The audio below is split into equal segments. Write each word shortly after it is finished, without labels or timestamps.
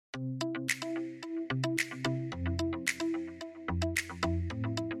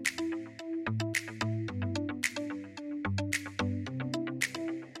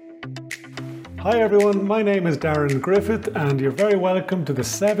Hi everyone, my name is Darren Griffith and you're very welcome to the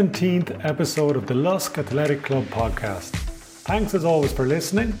 17th episode of the Lusk Athletic Club podcast. Thanks as always for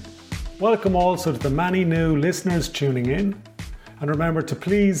listening. Welcome also to the many new listeners tuning in. And remember to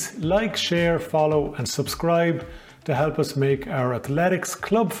please like, share, follow and subscribe to help us make our athletics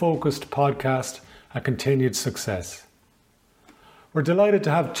club-focused podcast a continued success. We're delighted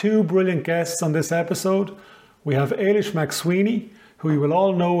to have two brilliant guests on this episode. We have Áilis McSweeney, who you will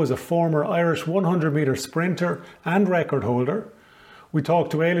all know as a former Irish 100 metre sprinter and record holder. We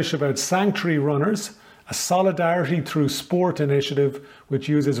talked to Áilis about Sanctuary Runners, a solidarity through sport initiative which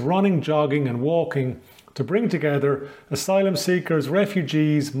uses running, jogging and walking to bring together asylum seekers,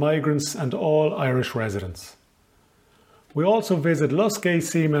 refugees, migrants and all Irish residents. We also visit Lusk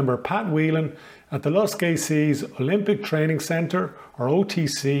AC member Pat Whelan at the Lusk AC's Olympic Training Centre, or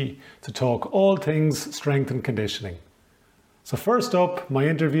OTC, to talk all things strength and conditioning. So first up, my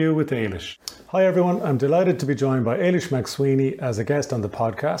interview with Áilis. Hi everyone, I'm delighted to be joined by Áilis McSweeney as a guest on the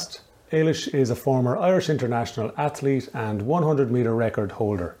podcast. Áilis is a former Irish international athlete and 100 metre record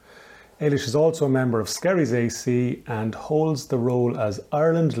holder. Áilis is also a member of Skerries AC and holds the role as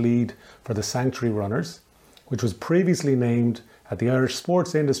Ireland lead for the Sanctuary Runners, which was previously named at the Irish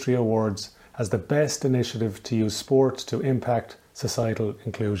Sports Industry Awards as the best initiative to use sport to impact societal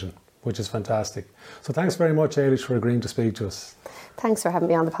inclusion, which is fantastic. So thanks very much, Áilis, for agreeing to speak to us. Thanks for having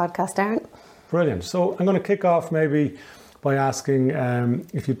me on the podcast, Darren. Brilliant. So I'm going to kick off maybe by asking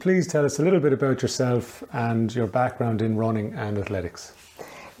if you'd please tell us a little bit about yourself and your background in running and athletics.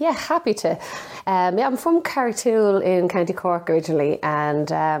 Yeah, happy to. I'm from Carrigtwohill in County Cork originally and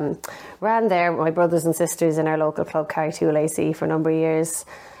ran there with my brothers and sisters in our local club, Carrigtwohill AC, for a number of years.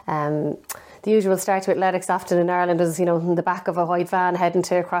 The usual start to athletics often in Ireland is, in the back of a white van heading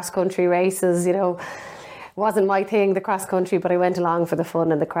to cross-country races, Wasn't my thing, the cross-country, but I went along for the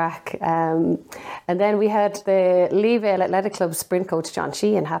fun and the crack. And then we had the Leavale Athletic Club sprint coach, John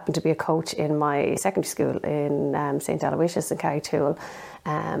Sheehan, happened to be a coach in my secondary school in St. Aloysius in Carrigtwohill,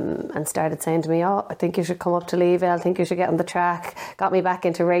 and started saying to me, I think you should come up to Leavale, I think you should get on the track. Got me back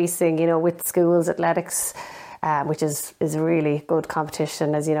into racing, with schools athletics, which is a really good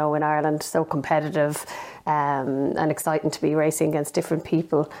competition, as you know, in Ireland, so competitive and exciting to be racing against different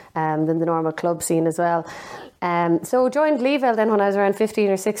people than the normal club scene as well. So joined Leavale then when I was around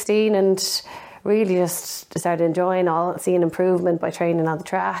 15 or 16 and really just started enjoying seeing improvement by training on the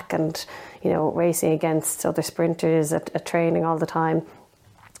track and, racing against other sprinters at training all the time.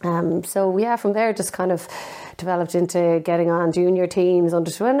 From there just kind of developed into getting on junior teams.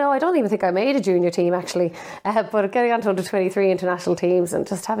 I don't even think I made a junior team actually, but getting on to under 23 international teams and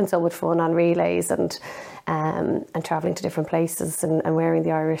just having so much fun on relays and travelling to different places and wearing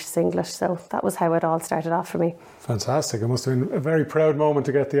the Irish singlet. So that was how it all started off for me. Fantastic. It must have been a very proud moment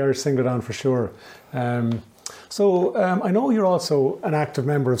to get the Irish singlet on for sure. I know you're also an active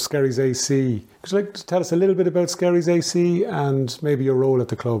member of Skerries AC. Could you like to tell us a little bit about Skerries AC and maybe your role at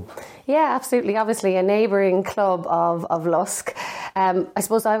the club? Yeah, absolutely. Obviously a neighbouring club of Lusk. I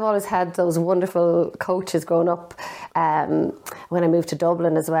suppose I've always had those wonderful coaches growing up. When I moved to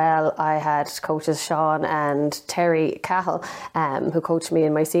Dublin as well, I had coaches Sean and Terry Cahill, who coached me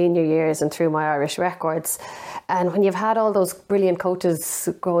in my senior years and through my Irish records. And when you've had all those brilliant coaches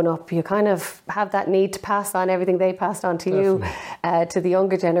growing up, you kind of have that need to pass on everything they passed on to you, to the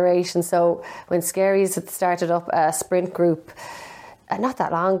younger generation. So when Skerries had started up a sprint group, not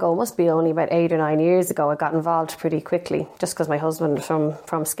that long ago, must be only about 8 or 9 years ago, I got involved pretty quickly, just because my husband was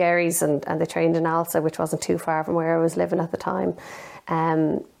from Skerries and they trained in Alsa, which wasn't too far from where I was living at the time.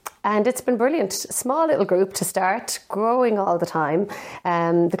 And it's been brilliant. Small little group to start, growing all the time.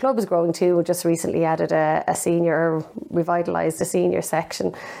 The club is growing too. We just recently added a senior, revitalised a senior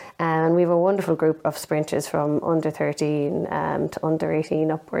section. And we have a wonderful group of sprinters from under 13 to under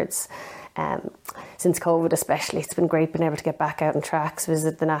 18 upwards. Since COVID especially, it's been great being able to get back out on tracks,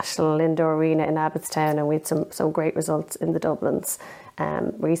 visit the National Indoor Arena in Abbottstown, and we had some great results in the Dublins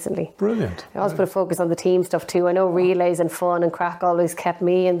recently. Brilliant. I also put a focus on the team stuff too. I know relays and fun and crack always kept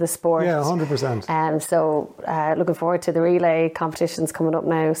me in the sport. Yeah, 100%. Looking forward to the relay competitions coming up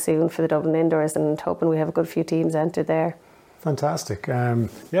now soon for the Dublin Indoors and hoping we have a good few teams entered there. Fantastic. And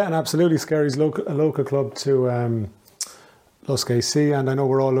absolutely Skerries a local club to Lusk AC, and I know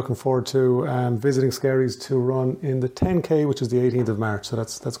we're all looking forward to visiting Skerries to run in the 10K, which is the 18th of March. So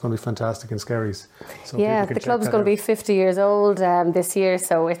that's going to be fantastic in Skerries. So yeah, the club's going to be 50 years old this year,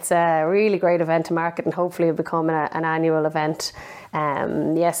 so it's a really great event to market, and hopefully it'll become an annual event.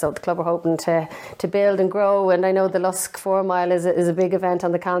 So the club are hoping to build and grow, and I know the Lusk 4 Mile is a big event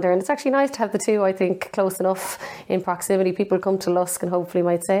on the calendar, and it's actually nice to have the two, I think, close enough in proximity. People come to Lusk and hopefully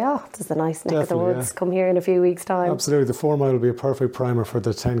might say, oh, this is a nice neck of the woods, come here in a few weeks' time. Absolutely, the 4 Mile will be a perfect primer for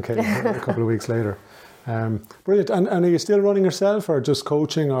the 10K a couple of weeks later. Brilliant. And are you still running yourself or just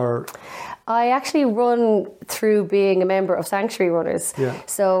coaching or? I actually run through being a member of Sanctuary Runners. Yeah.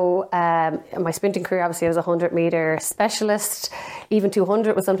 So my sprinting career, obviously I was a 100-metre specialist. Even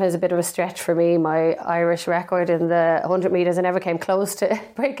 200 was sometimes a bit of a stretch for me. My Irish record in the 100 metres, I never came close to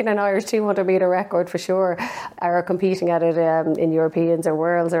breaking an Irish 200-metre record for sure, or competing at it in Europeans or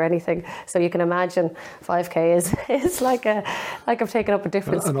Worlds or anything. So you can imagine 5K is like I've taken up a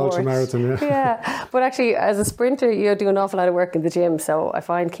different sport. An ultra-marathon, yeah. Yeah. But actually, as a sprinter, you do an awful lot of work in the gym. So I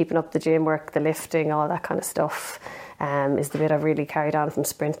find keeping up the gym work, the lifting, all that kind of stuff is the bit I've really carried on from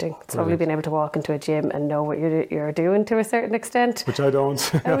sprinting. It's lovely being able to walk into a gym and know what you're doing to a certain extent. Which I don't.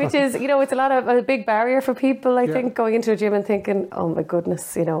 Which is, it's a big barrier for people, I think, going into a gym and thinking, oh my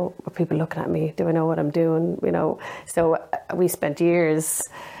goodness, are people looking at me? Do I know what I'm doing? So we spent years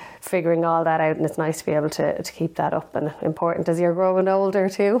figuring all that out, and it's nice to be able to keep that up, and important as you're growing older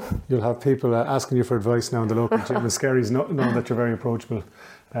too. You'll have people asking you for advice now in the local gym. The scaries know that you're very approachable.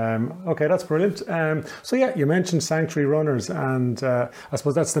 Okay, that's brilliant. So yeah, you mentioned Sanctuary Runners, and I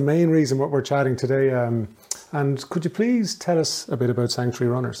suppose that's the main reason what we're chatting today. And could you please tell us a bit about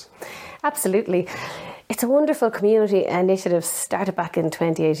Sanctuary Runners? Absolutely. It's a wonderful community initiative started back in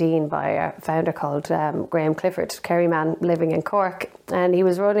 2018 by a founder called Graham Clifford, Kerry man living in Cork, and he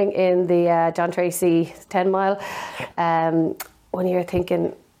was running in the John Tracy 10 mile. One year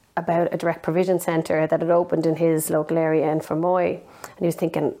thinking about a direct provision centre that had opened in his local area in Fermoy, and he was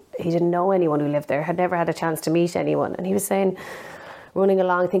thinking he didn't know anyone who lived there, had never had a chance to meet anyone, and he was saying, running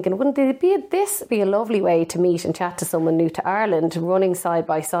along thinking, wouldn't this be a lovely way to meet and chat to someone new to Ireland, running side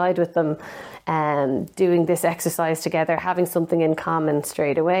by side with them, doing this exercise together, having something in common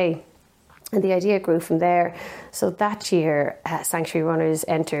straight away. And the idea grew from there. So that year, Sanctuary Runners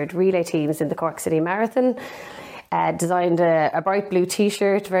entered relay teams in the Cork City Marathon, designed a bright blue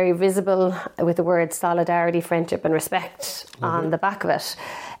t-shirt, very visible, with the words solidarity, friendship and respect on the back of it,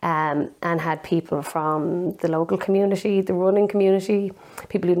 and had people from the local community, the running community,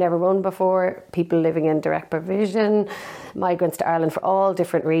 people who'd never run before, people living in direct provision, migrants to Ireland for all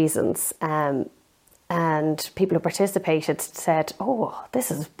different reasons. And people who participated said, oh,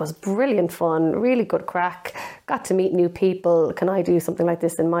 was brilliant fun, really good crack, got to meet new people, can I do something like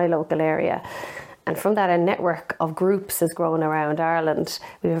this in my local area? And from that, a network of groups has grown around Ireland.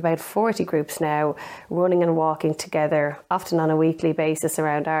 We have about 40 groups now running and walking together, often on a weekly basis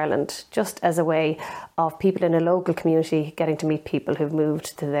around Ireland, just as a way of people in a local community getting to meet people who've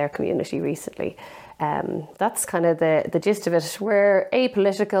moved to their community recently. That's kind of the gist of it. We're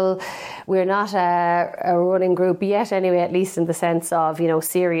apolitical. We're not a running group yet anyway, at least in the sense of,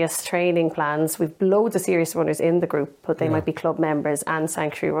 serious training plans. We've loads of serious runners in the group, but they might be club members and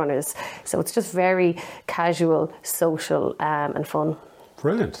Sanctuary Runners. So it's just very casual, social and fun.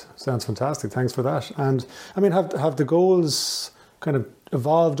 Brilliant. Sounds fantastic. Thanks for that. And I mean, have the goals kind of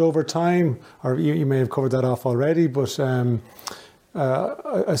evolved over time? Or you may have covered that off already, but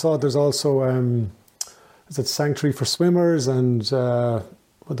I saw there's also... Is it Sanctuary for Swimmers, and there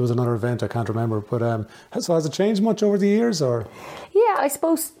was another event I can't remember, but so has it changed much over the years, or? Yeah, I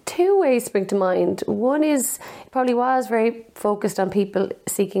suppose two ways spring to mind. One is it probably was very focused on people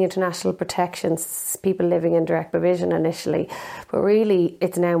seeking international protection, people living in direct provision initially, but really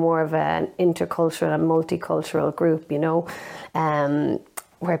it's now more of an intercultural and multicultural group,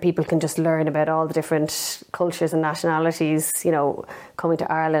 where people can just learn about all the different cultures and nationalities, coming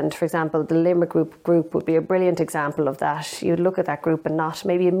to Ireland. For example, the Limerick group would be a brilliant example of that. You'd look at that group and not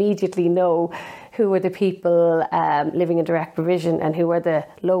maybe immediately know who were the people living in direct provision and who were the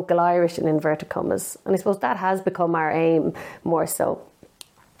local Irish in inverted commas. And I suppose that has become our aim more so.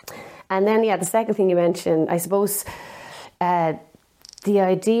 And then, the second thing you mentioned, I suppose, the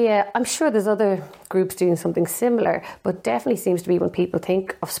idea, I'm sure there's other groups doing something similar, but definitely seems to be when people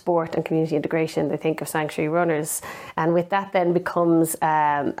think of sport and community integration, they think of Sanctuary Runners. And with that then becomes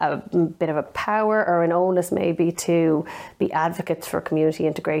a bit of a power or an onus maybe to be advocates for community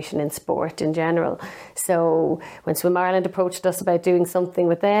integration in sport in general. So when Swim Ireland approached us about doing something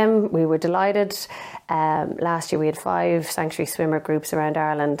with them, we were delighted. Last year we had 5 Sanctuary swimmer groups around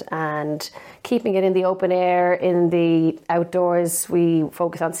Ireland, and keeping it in the open air, in the outdoors, we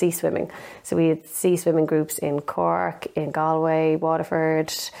focus on sea swimming. So we had sea swimming groups in Cork, in Galway,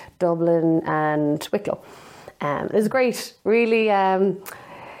 Waterford, Dublin and Wicklow. It was great, really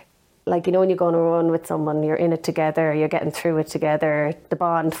like, you know, when you go on a run with someone, you're in it together, you're getting through it together, the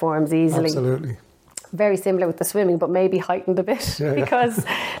bond forms easily. Absolutely. Very similar with the swimming, but maybe heightened a bit because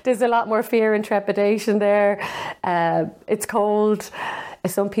there's a lot more fear and trepidation there. It's cold.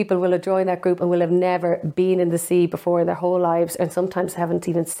 Some people will have joined that group and will have never been in the sea before in their whole lives, and sometimes haven't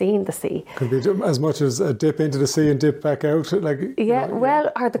even seen the sea. Could be as much as a dip into the sea and dip back out. Like,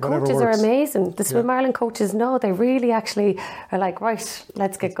 the coaches are amazing. The Swim Ireland coaches know, they really actually are like, right,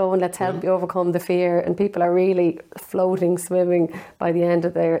 let's get going, let's help you overcome the fear, and people are really floating, swimming by the end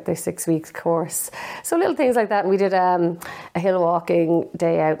of their 6 weeks course. So little things like that. And we did a hill walking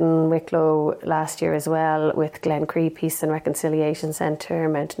day out in Wicklow last year as well with Glen Cree Peace and Reconciliation Centre,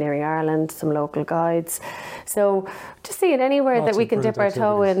 Mountaineering Ireland, some local guides. So just seeing anywhere that we can dip our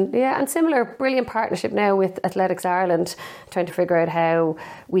toe in. Yeah, and similar brilliant partnership now with Athletics Ireland, trying to figure out how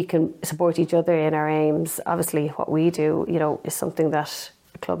we can support each other in our aims. Obviously what we do, you know, is something that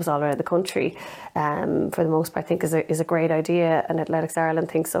clubs all around the country, for the most part, I think is a great idea, and Athletics Ireland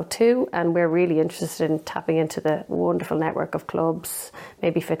thinks so too. And we're really interested in tapping into the wonderful network of clubs,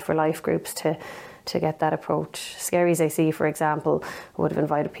 maybe Fit for Life groups, to get that approach. Skerries AC, for example, would have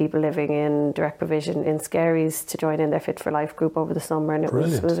invited people living in direct provision in Skerries to join in their Fit for Life group over the summer, and it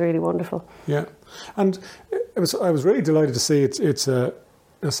was really wonderful. Yeah, and I was really delighted to see it's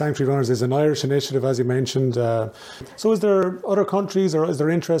Sanctuary Runners is an Irish initiative, as you mentioned. So is there other countries, or is there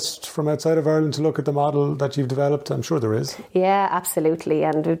interest from outside of Ireland to look at the model that you've developed? I'm sure there is. Yeah, absolutely.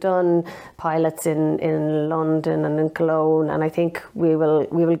 And we've done pilots in London and in Cologne, and I think we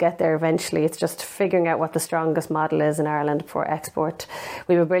will get there eventually. It's just figuring out what the strongest model is in Ireland for export.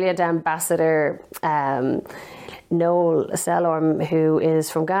 We have a brilliant ambassador, Noel Selorm, who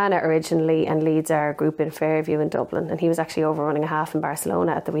is from Ghana originally and leads our group in Fairview in Dublin, and he was actually over running a half in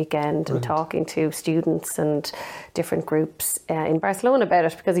Barcelona at the weekend. Brilliant. And talking to students and different groups in Barcelona about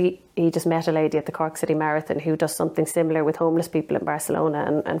it, because he just met a lady at the Cork City Marathon who does something similar with homeless people in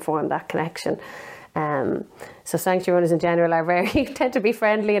Barcelona, and formed that connection. So Sanctuary Runners in general are tend to be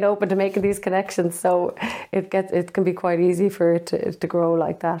friendly and open to making these connections, so it can be quite easy for it to grow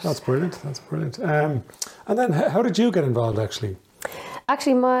like that. That's brilliant. And then how did you get involved actually?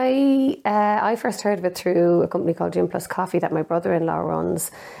 Actually, I first heard of it through a company called Gym Plus Coffee that my brother-in-law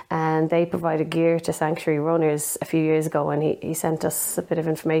runs, and they provided gear to Sanctuary Runners a few years ago, and he sent us a bit of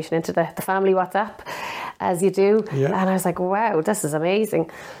information into the family WhatsApp, as you do. Yeah. And I was like, wow, this is amazing.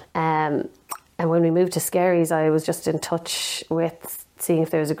 And when we moved to Skerries, I was just in touch with seeing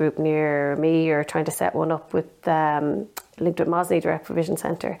if there was a group near me, or trying to set one up with linked with Mosney Direct Provision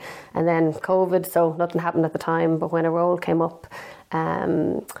Centre. And then COVID, so nothing happened at the time. But when a role came up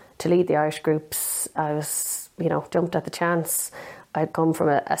to lead the Irish groups, I was, jumped at the chance. I'd come from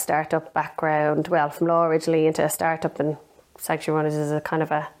a startup background, from law originally, into a startup, and Sanctuary Runners is a kind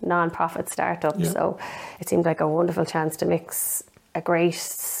of a non-profit startup. Yeah. So it seemed like a wonderful chance to mix a great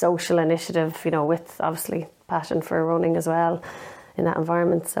social initiative, with obviously passion for running as well in that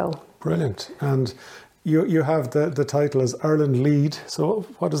environment. So brilliant. And you have the title as Ireland Lead. So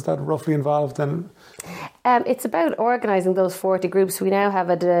what does that roughly involve then? It's about organising those 40 groups. We now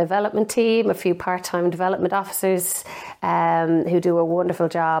have a development team, a few part-time development officers who do a wonderful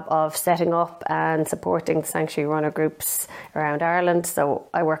job of setting up and supporting the Sanctuary Runner groups around Ireland. So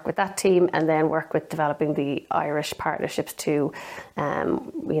I work with that team, and then work with developing the Irish partnerships too,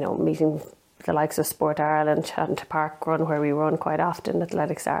 meeting the likes of Sport Ireland, chatting to Park Run, where we run quite often,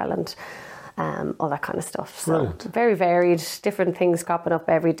 Athletics Ireland. All that kind of stuff. So brilliant. Very varied, different things cropping up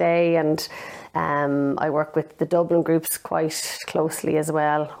every day, and I work with the Dublin groups quite closely as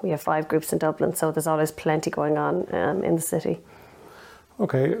well. We have 5 groups in Dublin, so there's always plenty going on in the city.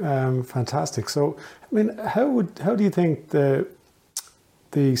 Okay, fantastic. So, how do you think the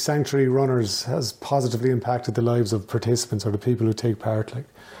Sanctuary Runners has positively impacted the lives of participants or the people who take part?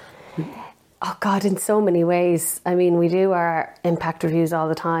 Oh God, in so many ways. We do our impact reviews all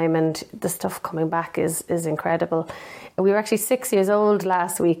the time, and the stuff coming back is incredible. We were actually 6 years old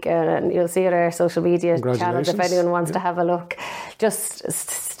last week, and you'll see it on our social media channels if anyone wants to have a look. Just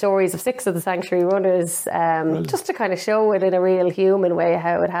stories of 6 of the Sanctuary Runners, just to kind of show it in a real human way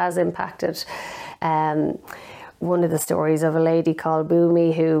how it has impacted. One of the stories of a lady called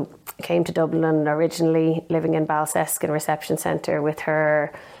Boomy who came to Dublin originally, living in Balseskin Reception Centre with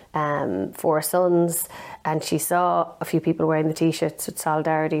her 4 sons, and she saw a few people wearing the t-shirts with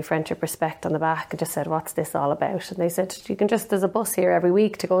solidarity, friendship, respect on the back, and just said, what's this all about? And they said, there's a bus here every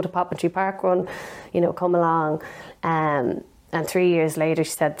week to go to Poppentry Park Run, come along. And And 3 years later,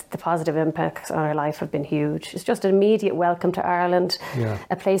 she said the positive impacts on her life have been huge. It's just an immediate welcome to Ireland,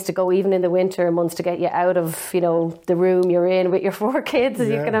 a place to go even in the winter months to get you out of, the room you're in with your 4 kids, as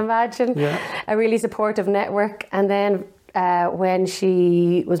you can imagine. A really supportive network. And then when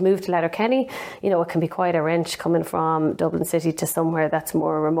she was moved to Letterkenny, it can be quite a wrench coming from Dublin City to somewhere that's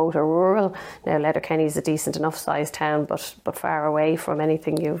more remote or rural. Now, Letterkenny is a decent enough sized town, but far away from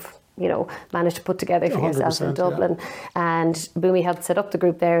anything you've managed to put together for yourself in Dublin. And Boomy helped set up the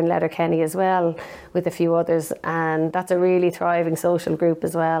group there in Letterkenny as well with a few others, and that's a really thriving social group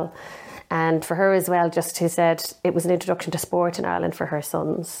as well. And for her as well, just who said it was an introduction to sport in Ireland for her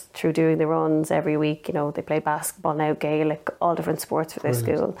sons through doing the runs every week. They play basketball now, Gaelic, all different sports for their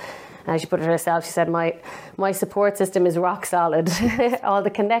school. And she put it herself, she said, my support system is rock solid. All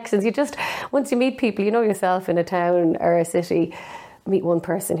the connections, once you meet people, yourself in a town or a city, meet one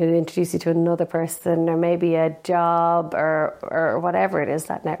person who introduces you to another person, or maybe a job or whatever it is,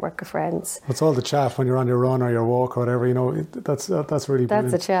 that network of friends. It's all the chat when you're on your run or your walk or whatever, that's really brilliant.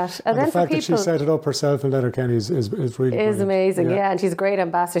 That's the chat. And then the fact that she set it up herself in Letterkenny is really brilliant. Is amazing, and she's a great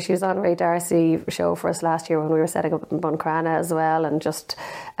ambassador. She was on Ray Darcy show for us last year when we were setting up in Buncrana as well, and just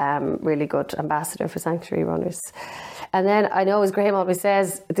really good ambassador for Sanctuary Runners. And then I know, as Graham always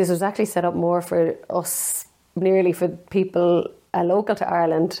says, this was actually set up more for us, nearly for people local to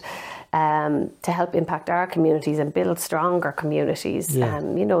Ireland, to help impact our communities and build stronger communities.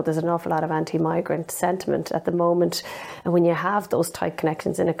 There's an awful lot of anti-migrant sentiment at the moment, and when you have those tight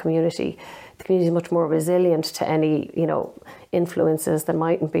connections in a community, the community is much more resilient to any influences that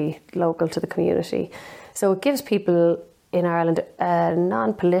mightn't be local to the community. So it gives people in Ireland a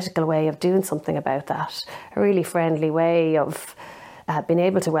non-political way of doing something about that, a really friendly way of being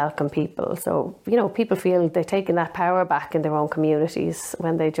able to welcome people. So, people feel they're taking that power back in their own communities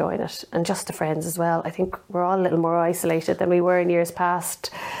when they join it. And just the friends as well. I think we're all a little more isolated than we were in years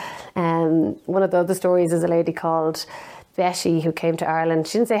past. One of the other stories is a lady called Betty who came to Ireland.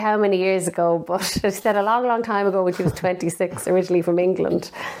 She didn't say how many years ago, but she said a long, long time ago when she was 26, originally from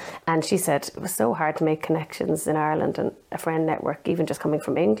England. And she said it was so hard to make connections in Ireland and a friend network, even just coming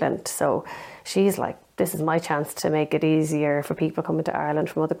from England. So she's like, this is my chance to make it easier for people coming to Ireland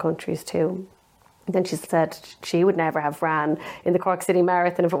from other countries too. And then she said she would never have ran in the Cork City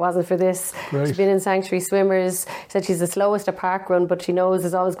Marathon if it wasn't for this. Right. She's been in Sanctuary Swimmers. She said she's the slowest at park run, but she knows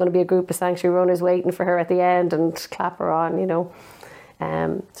there's always going to be a group of Sanctuary runners waiting for her at the end and clap her on,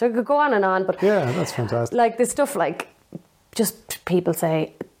 So it could go on and on. But yeah, that's fantastic. Like the stuff like just people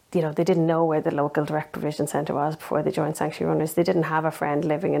say, they didn't know where the local direct provision centre was before they joined Sanctuary Runners. They didn't have a friend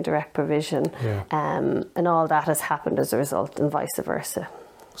living in direct provision. And all that has happened as a result, and vice versa.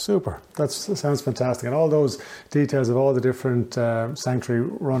 Super. That sounds fantastic. And all those details of all the different Sanctuary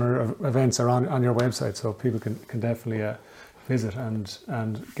Runner events are on your website, so people can definitely visit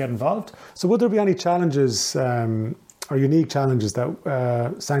and get involved. So would there be any challenges or unique challenges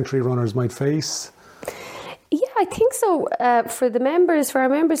that Sanctuary Runners might face? Yeah, I think so. For our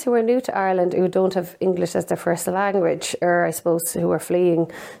members who are new to Ireland, who don't have English as their first language, or I suppose who are fleeing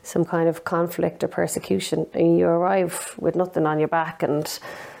some kind of conflict or persecution, and you arrive with nothing on your back and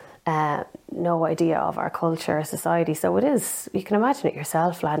no idea of our culture or society. So it is, you can imagine it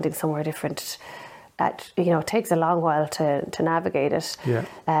yourself, landing somewhere different. It takes a long while to navigate it.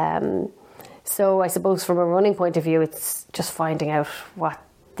 So I suppose from a running point of view, it's just finding out what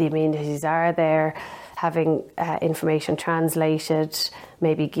the amenities are there, having information translated,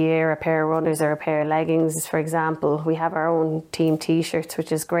 maybe gear, a pair of runners or a pair of leggings, for example. We have our own team T-shirts,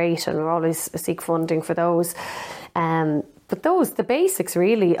 which is great, and we always seek funding for those. But the basics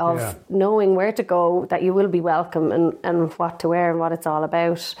really of knowing where to go, that you will be welcome, and what to wear and what it's all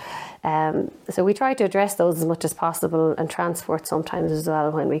about. So we try to address those as much as possible, and transport sometimes as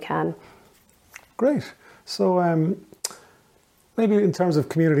well when we can. Great. So maybe in terms of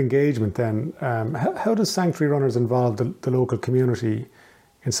community engagement then, how does Sanctuary Runners involve the local community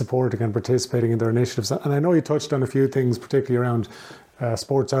in supporting and participating in their initiatives? And I know you touched on a few things, particularly around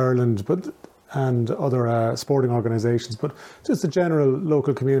Sports Ireland and other sporting organisations, but just the general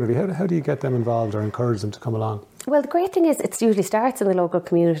local community, how do you get them involved or encourage them to come along? Well, the great thing is it usually starts in the local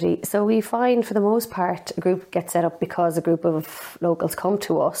community. So we find for the most part a group gets set up because a group of locals come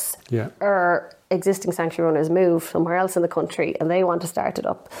to us, or existing Sanctuary Runners move somewhere else in the country and they want to start it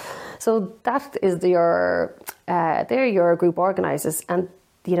up. So that is they're your group organisers, and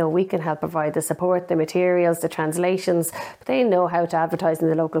we can help provide the support, the materials, the translations, but they know how to advertise in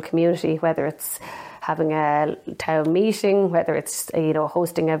the local community, whether it's having a town meeting, whether it's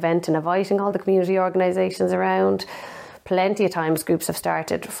hosting an event and inviting all the community organisations around. plenty of times groups have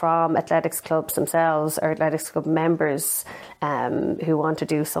started from athletics clubs themselves or athletics club members who want to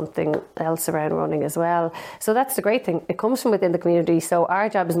do something else around running as well. So that's the great thing. It comes from within the community. So our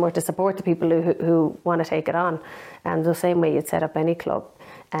job is more to support the people who want to take it on. And the same way you'd set up any club.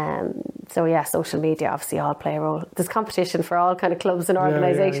 So yeah, social media obviously all play a role. There's competition for all kind of clubs and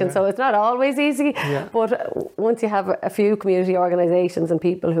organisations, so it's not always easy. Yeah. But once you have a few community organisations and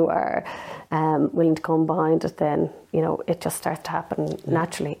people who are willing to come behind it, then it just starts to happen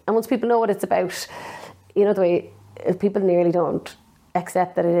naturally. And once people know what it's about, the way people nearly don't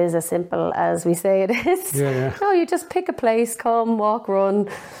accept that it is as simple as we say it is. No, you just pick a place, come, walk, run.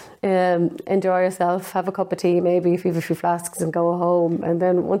 Enjoy yourself, have a cup of tea, maybe if you have a few flasks, and go home. And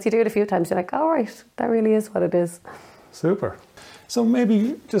then once you do it a few times, you're like, all right, that really is what it is. Super. So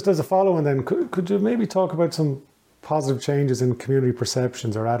maybe just as a follow-on then, could you maybe talk about some positive changes in community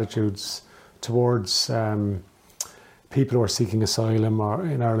perceptions or attitudes towards people who are seeking asylum, or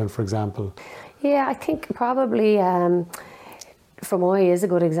in Ireland, for example? Yeah, I think probably Fermoy is a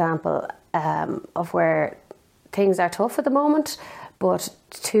good example of where things are tough at the moment. But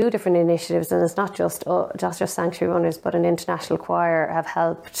two different initiatives, and it's not just Sanctuary Runners, but an international choir have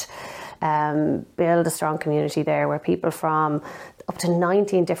helped build a strong community there where people from up to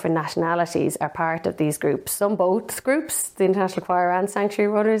 19 different nationalities are part of these groups. Some both groups, the International Choir and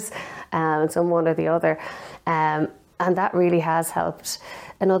Sanctuary Runners, and some one or the other. And that really has helped.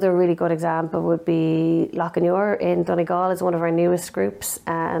 Another really good example would be Lochanuir in Donegal is one of our newest groups,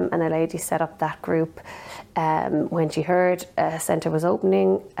 and a lady set up that group when she heard a centre was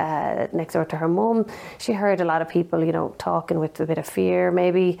opening next door to her mum. She heard a lot of people, talking with a bit of fear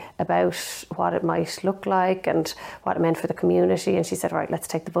maybe about what it might look like and what it meant for the community. And she said, right, let's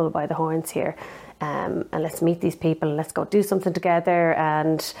take the bull by the horns here. And let's meet these people, let's go do something together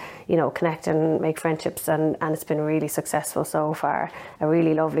and, connect and make friendships. And it's been really successful so far. A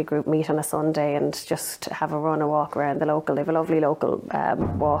really lovely group meet on a Sunday and just have a run and walk around the local. They have a lovely local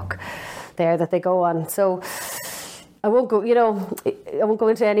walk there that they go on. So I won't go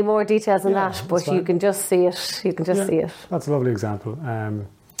into any more details than that, but you can just see it. You can just see it. That's a lovely example.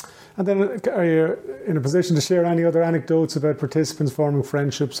 And then are you in a position to share any other anecdotes about participants forming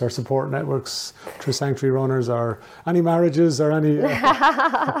friendships or support networks through Sanctuary Runners, or any marriages or any...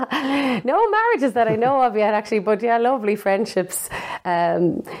 No marriages that I know of yet, actually, but yeah, lovely friendships.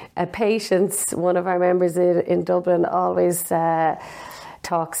 Patience, one of our members in Dublin, always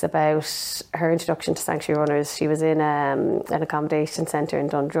talks about her introduction to Sanctuary Runners. She was in an accommodation centre in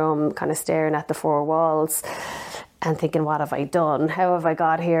Dundrum, kind of staring at the four walls and thinking, what have I done? How have I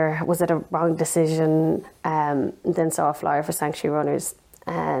got here? Was it a wrong decision? Then saw a flyer for Sanctuary Runners,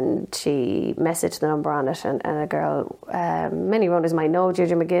 and she messaged the number on it, and a girl, many runners might know,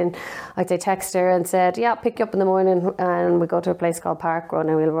 Deirdre McGinn, I'd say text her and said, yeah, I'll pick you up in the morning and we go to a place called Park Run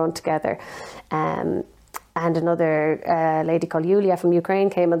and we'll run together. And another lady called Yulia from Ukraine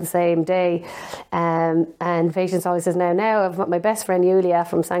came on the same day. And Patience always says, now I've got my best friend Yulia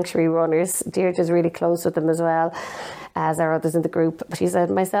from Sanctuary Runners. Deirdre's really close with them as well, as are others in the group. She said,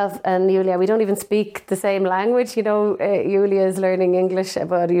 myself and Yulia, we don't even speak the same language. Yulia is learning English,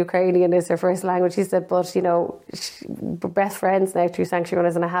 but Ukrainian is her first language. She said, but, we're best friends now through Sanctuary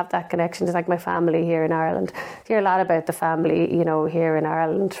Runners, and I have that connection. It's like my family here in Ireland. I hear a lot about the family, here in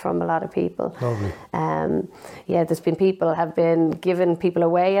Ireland from a lot of people. Lovely. There's been people have been giving people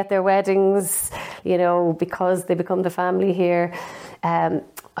away at their weddings, because they become the family here.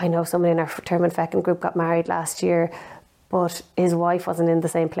 I know somebody in our Termon Feckin group got married last year, but his wife wasn't in the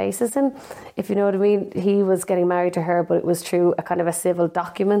same place as him, if you know what I mean. He was getting married to her, but it was through a kind of a civil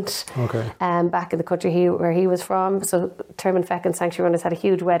document. Okay. Back in the country where he was from. So Termon Feckin Sanctuary Runners had a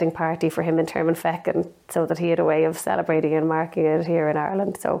huge wedding party for him in Termon Feckin, so that he had a way of celebrating and marking it here in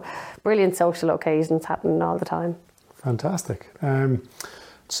Ireland. So brilliant social occasions happening all the time. Fantastic.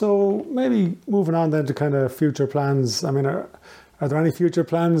 So maybe moving on then to kind of future plans. I mean, are there any future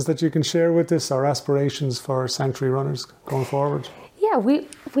plans that you can share with us, or aspirations for Sanctuary Runners going forward? Yeah, we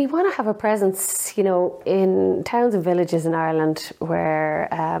want to have a presence, in towns and villages in Ireland where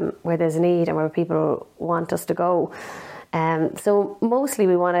there's a need and where people want us to go. So mostly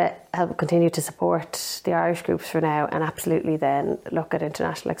we want to continue to support the Irish groups for now, and absolutely then look at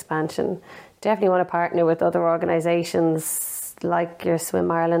international expansion. Definitely want to partner with other organisations like your Swim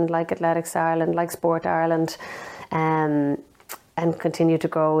Ireland, like Athletics Ireland, like Sport Ireland, and continue to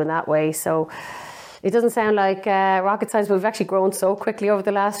grow in that way. So it doesn't sound like rocket science, but we've actually grown so quickly over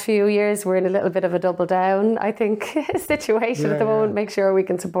the last few years. We're in a little bit of a double down, I think, situation at the moment. Make sure we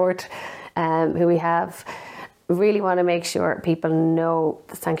can support who we have. we really want to make sure people know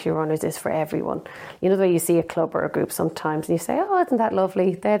the Sanctuary Runners is for everyone. You know, the way you see a club or a group sometimes and you say, oh, isn't that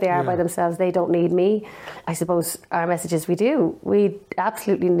lovely? There they are by themselves. They don't need me. I suppose our message is we do. We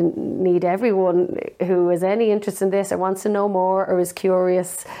absolutely need everyone who has any interest in this or wants to know more or is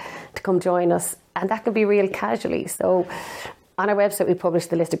curious to come join us. And that can be real casually. So on our website, we publish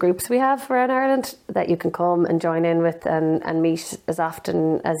the list of groups we have around Ireland that you can come and join in with and meet as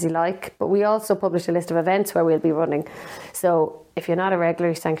often as you like. But we also publish a list of events where we'll be running. So if you're not a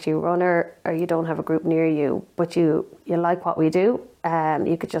regular Sanctuary runner or you don't have a group near you, but you like what we do,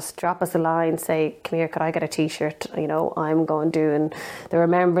 you could just drop us a line, say, come here, could I get a t-shirt? You know, I'm going doing the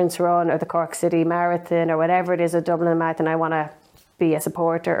Remembrance Run or the Cork City Marathon or whatever it is, a Dublin Marathon. I want to be a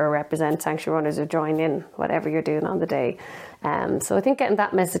supporter or represent Sanctuary Runners or join in whatever you're doing on the day. So I think getting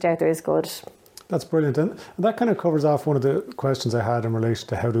that message out there is good. That's brilliant. And that kind of covers off one of the questions I had in relation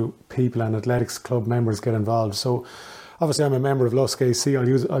to how do people and athletics club members get involved. So obviously I'm a member of Lusk AC. I'll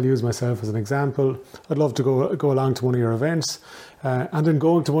use myself as an example. I'd love to go along to one of your events. And in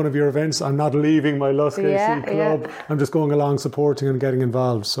going to one of your events, I'm not leaving my Lusk AC club. Yeah. I'm just going along, supporting and getting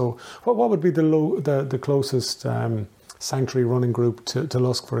involved. So what would be the closest Sanctuary running group to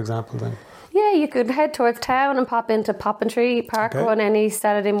Lusk, for example, then? Yeah, you could head towards town and pop into Poppintree Park Run any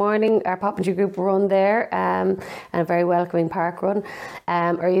Saturday morning. Our Poppintree group run there, and a very welcoming park run.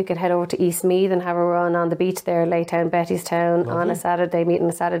 Or you could head over to East Meath and have a run on the beach there, Laytown, Bettystown, on a Saturday, meeting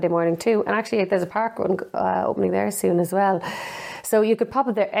a Saturday morning too. And actually, there's a park run opening there soon as well. So you could pop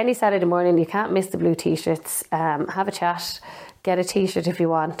up there any Saturday morning. You can't miss the blue t-shirts. Have a chat. Get a t-shirt if you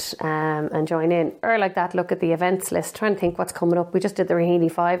want, and join in. Or like that, look at the events list, trying to think what's coming up. We just did the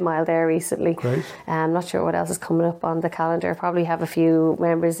Raheny 5 mile there recently. Great. I'm not sure what else is coming up on the calendar. Probably have a few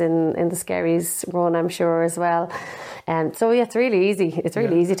members in the Skerries run, I'm sure, as well. So yeah, it's really easy. It's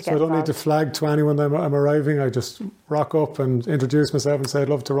really easy to get involved. So I don't need to flag to anyone that I'm arriving. I just rock up and introduce myself and say I'd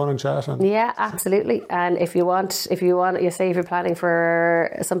love to run and chat. Yeah, absolutely. And if you want, you say if you're planning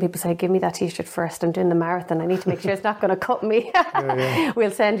for, some people say, give me that t-shirt first. I'm doing the marathon. I need to make sure it's not going to cut me.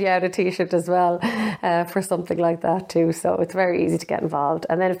 We'll send you out a t-shirt as well for something like that too. So it's very easy to get involved.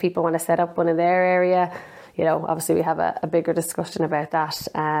 And then if people want to set up one in their area, you know, obviously we have a bigger discussion about that,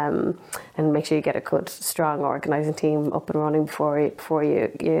 and make sure you get a good, strong organising team up and running before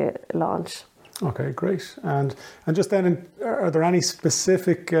you launch. Okay, great. And just then, are there any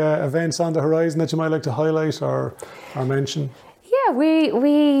specific events on the horizon that you might like to highlight or mention? Yeah, we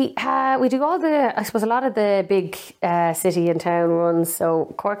do all the, I suppose, a lot of the big city and town runs.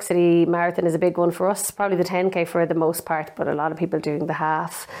 So Cork City Marathon is a big one for us, probably the 10K for the most part, but a lot of people doing the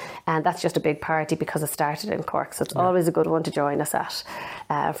half. And that's just a big party because it started in Cork. So it's always a good one to join us at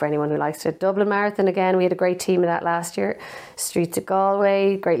for anyone who likes it. Dublin Marathon, again, we had a great team of that last year. Streets of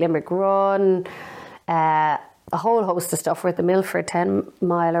Galway, Great Limerick Run, a whole host of stuff. We're at the Milford 10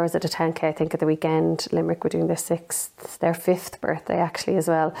 mile, or is it a 10K, I think, at the weekend. Limerick were doing their 5th birthday actually as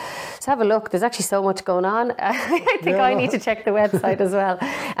well. So have a look. There's actually so much going on. I think I need to check the website as well.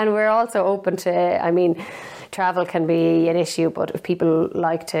 And we're also open to, I mean, travel can be an issue, but if people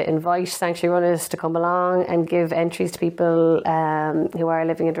like to invite Sanctuary Runners to come along and give entries to people who are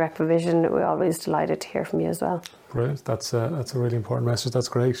living in direct provision, we're always delighted to hear from you as well. Brilliant. That's a really important message. That's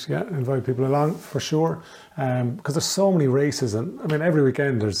great. Yeah, invite people along for sure. Because there's so many races, and I mean every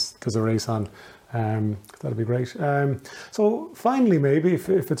weekend there's a race on. That'd be great. So finally, maybe if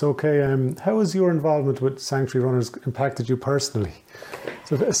it's okay, how has your involvement with Sanctuary Runners impacted you personally?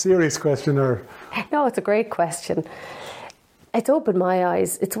 So a serious question, or? No, it's a great question. It's opened my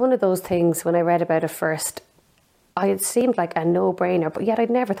eyes. It's one of those things when I read about it first, it seemed like a no-brainer, but yet I'd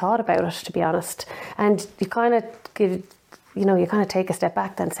never thought about it, to be honest. And you kind of take a step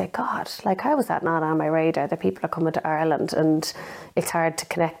back then and say, God, like, how was that not on my radar? That people are coming to Ireland and it's hard to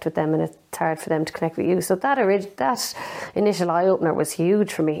connect with them and it's hard for them to connect with you. So that initial eye-opener was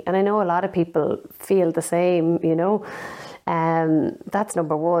huge for me. And I know a lot of people feel the same, you know. That's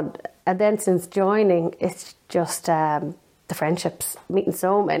number one. And then since joining, it's just the friendships, meeting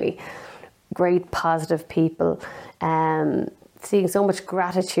so many great positive people, seeing so much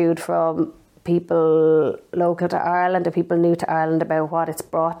gratitude from people local to Ireland or people new to Ireland about what it's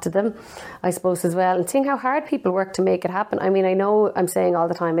brought to them, I suppose, as well, and seeing how hard people work to make it happen. I mean, I know I'm saying all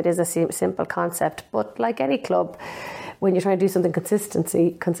the time it is a simple concept, but like any club, when you're trying to do something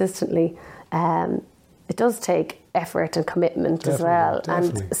consistently, it does take effort and commitment Definitely, as well.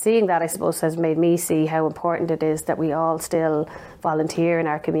 definitely. And seeing that, I suppose, has made me see how important it is that we all still volunteer in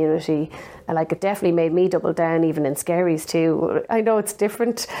our community. And like, it definitely made me double down even in Skerries too. I know it's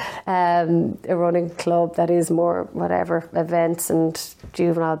different, a running club that is more whatever events and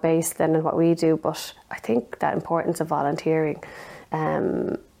juvenile based than what we do, but I think that importance of volunteering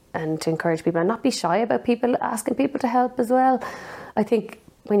and to encourage people and not be shy about people asking people to help as well. I think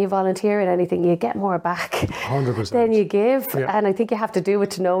when you volunteer in anything, you get more back 100%. than you give, Yeah. and I think you have to do it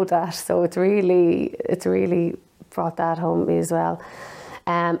to know that. So it's really brought that home to me as well.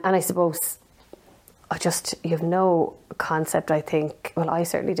 And I suppose you have no concept, I think, well, I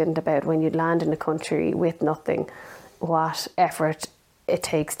certainly didn't, about when you land in a country with nothing, what effort it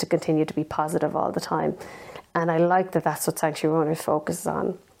takes to continue to be positive all the time. And I like that that's what Sanctuary Runners focuses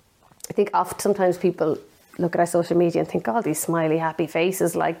on. I think often sometimes people look at our social media and think, oh, these smiley, happy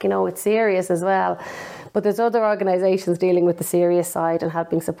faces, like, you know, it's serious as well. But there's other organisations dealing with the serious side and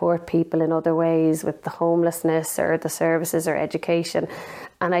helping support people in other ways with the homelessness or the services or education.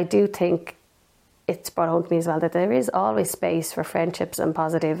 And I do think it's brought home to me as well that there is always space for friendships and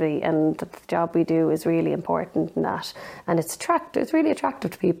positivity, and that the job we do is really important in that. And it's really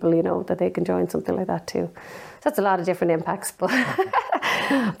attractive to people, you know, that they can join something like that too. So that's a lot of different impacts, but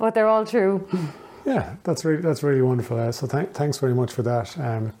but they're all true. Yeah, that's really wonderful. So thanks very much for that.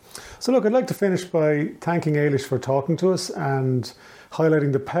 So look, I'd like to finish by thanking Áilis for talking to us and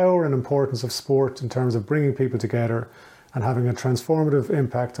highlighting the power and importance of sport in terms of bringing people together and having a transformative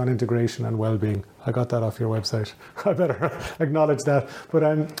impact on integration and well-being. I got that off your website. I better acknowledge that. But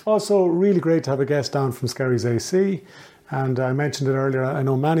also really great to have a guest down from Skerries AC. And I mentioned it earlier, I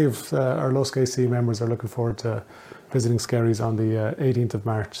know many of our Lusk AC members are looking forward to visiting Skerries on the 18th of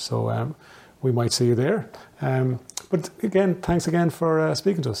March. So we might see you there. But again, thanks again for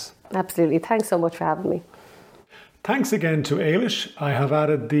speaking to us. Absolutely. Thanks so much for having me. Thanks again to Áilis. I have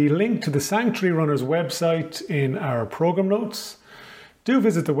added the link to the Sanctuary Runners website in our programme notes. Do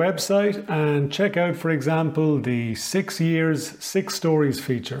visit the website and check out, for example, the 6 Years, 6 Stories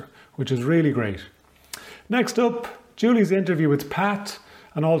feature, which is really great. Next up, Julie's interview with Pat,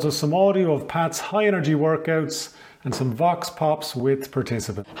 and also some audio of Pat's high energy workouts and some vox pops with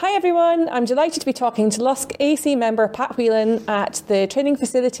participants. Hi everyone, I'm delighted to be talking to Lusk AC member Pat Whelan at the training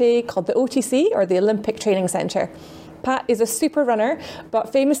facility called the OTC, or the Olympic Training Centre. Pat is a super runner,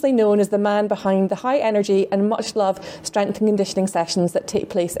 but famously known as the man behind the high energy and much loved strength and conditioning sessions that take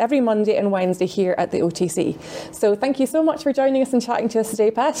place every Monday and Wednesday here at the OTC. So thank you so much for joining us and chatting to us today,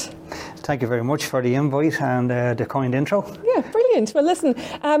 Pat. Thank you very much for the invite and the kind intro. Yeah, brilliant. Well, listen,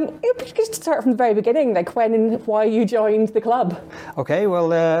 it'd be good to start from the very beginning, like when and why you joined the club. Okay,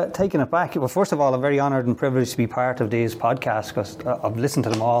 well, taking it back, well, first of all, I'm very honoured and privileged to be part of these podcasts because I've listened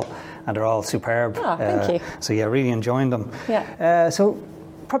to them all and they're all superb. Oh, thank you. So yeah, really enjoying them. Yeah. So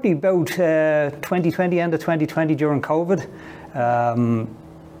probably about 2020, end of 2020 during COVID,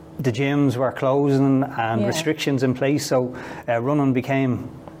 the gyms were closing and restrictions in place, so running became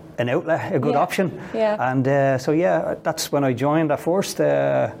an outlet, a good option. Yeah. And so yeah, that's when I joined at first.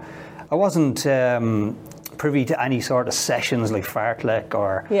 I wasn't privy to any sort of sessions like fartlek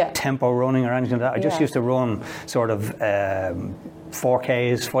or tempo running or anything like that. I just used to run sort of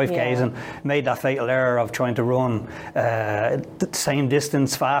 4Ks, 5Ks, and made that fatal error of trying to run the same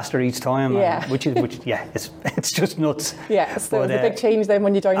distance faster each time, which it's just nuts. Yeah, so it was a big change then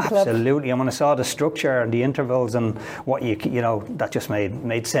when you joined the club. Absolutely, and when I saw the structure and the intervals and what you know, that just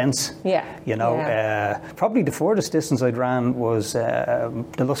made sense. Yeah, you know, probably the furthest distance I'd ran was the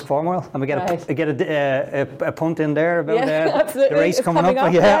Lusk 4 mile. And we get a punt in there about the race coming up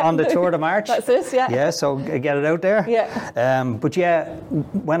on the 3rd of March. That's it, yeah. Yeah, so get it out there. Yeah. But yeah,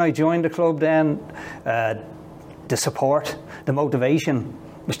 when I joined the club then, the support, the motivation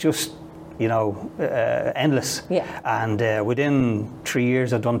was just, you know, endless. Yeah. And within 3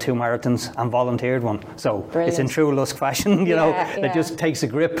 years I've done 2 marathons and volunteered one. So it's in true Lusk fashion, you know, it just takes a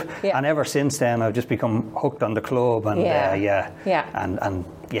grip. Yeah. And ever since then I've just become hooked on the club and and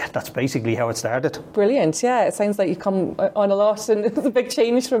that's basically how it started. Brilliant, yeah. It sounds like you've come on a lot and it's a big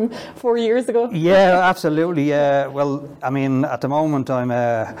change from 4 years ago. Yeah, absolutely. Well, I mean, at the moment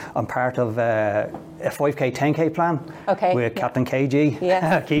I'm part of a 5K, 10K plan with Captain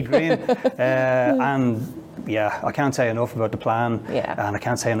KG, Keith Green. And yeah, I can't say enough about the plan, and I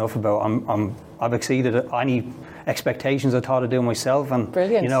can't say enough about I've exceeded any expectations I thought I'd do myself, and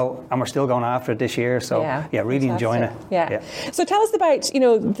brilliant. You know, and we're still going after it this year, so really enjoying it. Yeah. So tell us about, you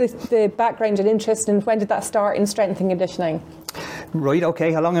know, the background and interest, and when did that start in strength and conditioning? Right,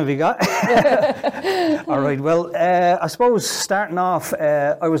 okay, how long have you got? All right, well, I suppose starting off,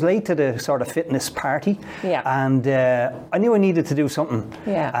 I was late to the sort of fitness party, and I knew I needed to do something.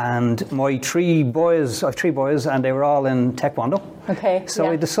 And my three boys, I have three boys, and they were all in Taekwondo. Okay.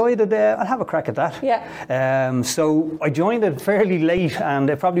 So I decided I'll have a crack at that. So I joined it fairly late, and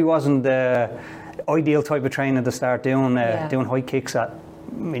it probably wasn't the ideal type of training to start doing high kicks at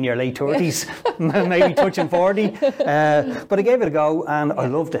in your late 30s, maybe touching 40. But I gave it a go, and I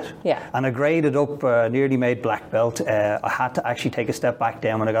loved it. And I graded up, nearly made black belt. I had to actually take a step back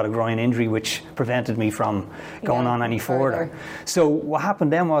down when I got a groin injury, which prevented me from going on any further. So what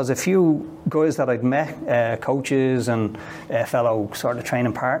happened then was a few guys that I'd met, coaches and fellow sort of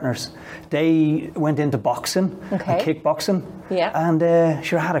training partners, they went into boxing and kickboxing. And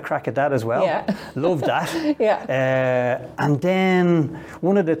sure, I had a crack at that as well. Loved that. And then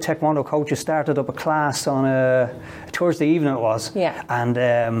one of the Taekwondo coaches started up a class on a Thursday evening, it was.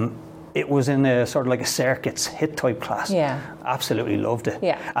 And it was in a sort of like a circuits hit type class. Absolutely loved it.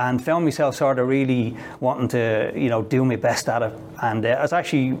 And found myself sort of really wanting to, do my best at it. And it's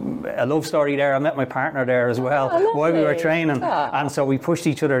actually a love story there. I met my partner there as well while we were training. And so we pushed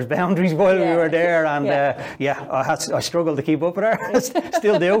each other's boundaries while we were there. And I struggled to keep up with her.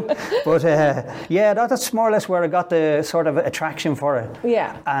 Still do. But that's more or less where I got the sort of attraction for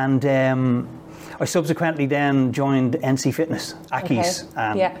it. And I subsequently then joined NC Fitness, Áilis,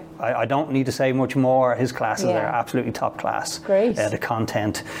 and I don't need to say much more. His classes are absolutely top class. Great. The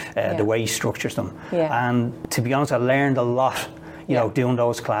content, the way he structures them. And to be honest, I learned a lot, doing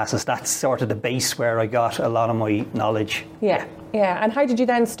those classes. That's sort of the base where I got a lot of my knowledge. And how did you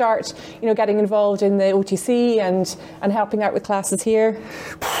then start, getting involved in the OTC and helping out with classes here?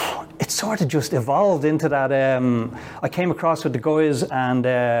 It sort of just evolved into that. I came across with the guys, and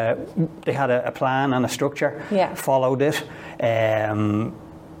they had a plan and a structure. Followed it.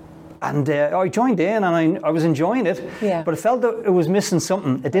 And I joined in, and I was enjoying it, but I felt that it was missing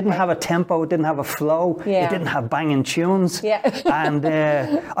something. It didn't have a tempo, it didn't have a flow, it didn't have banging tunes. And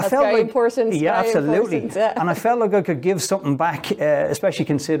I felt very like important. Absolutely. Important, And I felt like I could give something back, especially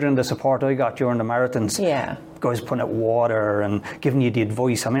considering the support I got during the marathons. Guys putting out water and giving you the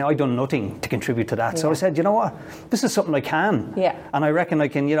advice. I mean, I'd done nothing to contribute to that. So I said, you know what, this is something I can. And I reckon I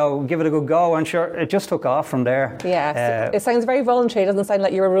can, give it a good go. And sure, it just took off from there. It sounds very voluntary. It doesn't sound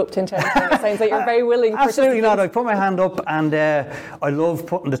like you were roped into anything. It sounds like you're very willing. Absolutely not. I put my hand up, and I love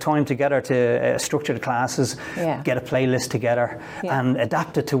putting the time together to structure the classes, get a playlist together, and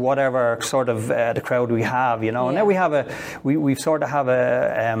adapt it to whatever sort of the crowd we have, And now we have we sort of have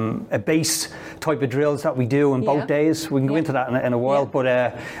a base type of drills that we do in both days. We can go into that in a while,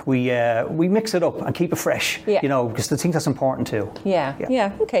 but we mix it up and keep it fresh, because I think that's important too.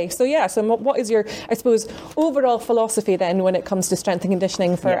 Okay. So what is your, I suppose, overall philosophy then when it comes to strength and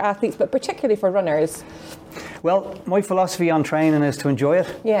conditioning for athletes, but particularly for runners? Well, my philosophy on training is to enjoy it.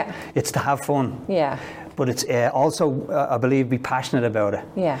 It's to have fun. But it's also, I believe, be passionate about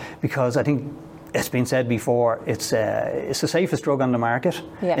it. Because I think it's been said before, it's the safest drug on the market.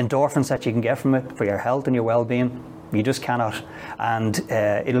 Endorphins that you can get from it for your health and your well-being, you just cannot. And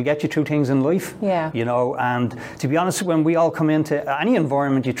it'll get you through things in life. And to be honest, when we all come into any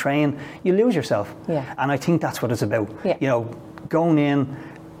environment you train, you lose yourself. And I think that's what it's about. Going in,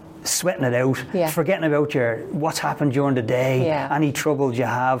 sweating it out, forgetting about what's happened during the day, any troubles you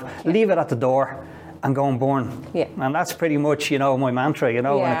have, leave it at the door and go and burn. And that's pretty much, my mantra,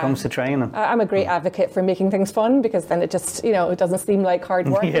 when it comes to training. I'm a great advocate for making things fun, because then it just, it doesn't seem like hard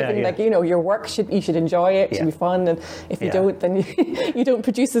work. Like, your work you should enjoy it, it should be fun. And if you don't, then you don't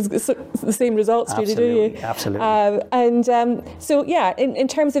produce the same results, do you? Absolutely. So in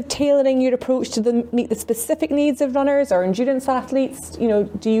terms of tailoring your approach to meet the specific needs of runners or endurance athletes,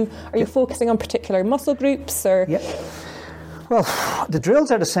 are you focusing on particular muscle groups or? Well, the drills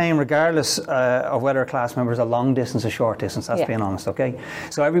are the same regardless of whether a class member is a long distance or short distance, that's being honest, okay?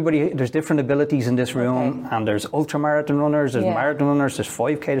 So there's different abilities in this room, and there's ultramarathon runners, there's marathon runners, there's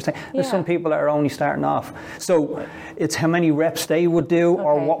 5K, there's some people that are only starting off. So it's how many reps they would do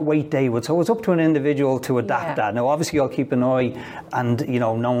or what weight they would. So it's up to an individual to adapt that. Now, obviously, I'll keep an eye, and,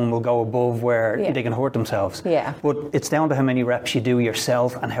 no one will go above where they can hurt themselves. But it's down to how many reps you do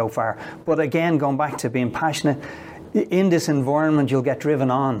yourself and how far. But again, going back to being passionate, in this environment, you'll get driven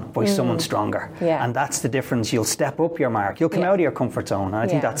on by someone stronger, and that's the difference. You'll step up your mark. You'll come out of your comfort zone, and I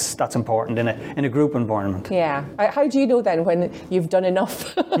think that's important in a group environment. How do you know then when you've done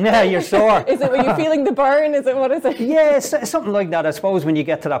enough? You're sore. Is it when you're feeling the burn? What is it? Something like that. I suppose when you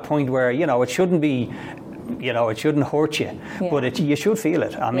get to that point where it shouldn't be it shouldn't hurt you, but you should feel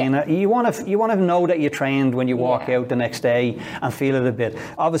it. I mean, you want to know that you trained when you walk out the next day and feel it a bit.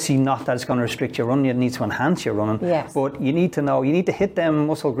 Obviously, not that it's going to restrict your running; it needs to enhance your running. Yes. But you need to know, you need to hit them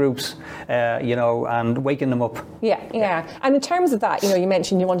muscle groups, and waken them up. Yeah. And in terms of that, you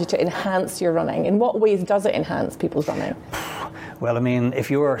mentioned you wanted to enhance your running. In what ways does it enhance people's running? Well, I mean,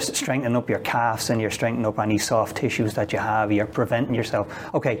 if you're strengthening up your calves and you're strengthening up any soft tissues that you have, you're preventing yourself.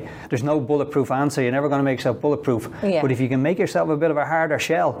 Okay, there's no bulletproof answer. You're never going to make yourself bulletproof. Yeah. But if you can make yourself a bit of a harder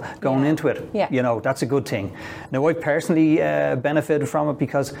shell going into it, that's a good thing. Now, I personally benefited from it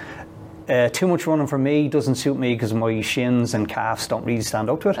because too much running for me doesn't suit me because my shins and calves don't really stand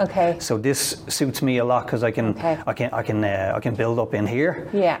up to it. Okay. So this suits me a lot because I can build up in here.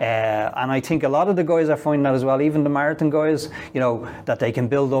 Yeah. And I think a lot of the guys are finding that as well. Even the marathon guys, that they can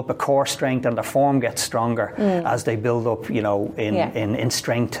build up a core strength and their form gets stronger as they build up, in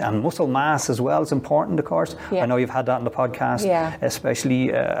strength and muscle mass as well. It's important, of course. Yeah. I know you've had that in the podcast. Yeah.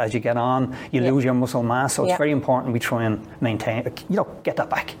 Especially as you get on, you lose your muscle mass. So it's very important we try and maintain, get that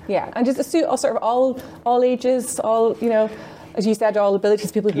back. Yeah. And does it suit sort of all ages, as you said, all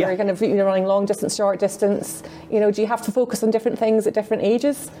abilities, people who are kind of running long distance, short distance? Do you have to focus on different things at different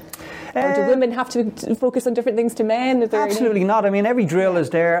ages? Or do women have to focus on different things to men? Absolutely not. I mean, every drill is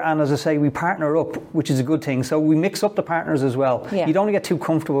there, and as I say, we partner up, which is a good thing. So we mix up the partners as well. Yeah. You don't want to get too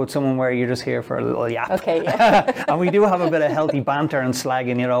comfortable with someone where you're just here for a little yap. Okay. Yeah. And we do have a bit of healthy banter and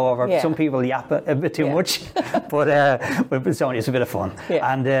slagging, over some people yap a bit too much, but it's a bit of fun.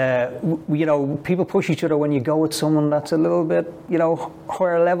 Yeah. And people push each other when you go with someone that's a little bit,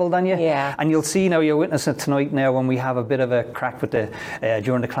 higher level than you. Yeah. And you'll see now, you'll witness it tonight now when we have a bit of a crack with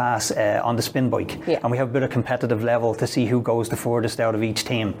during the class. On the spin bike, and we have a bit of competitive level to see who goes the furthest out of each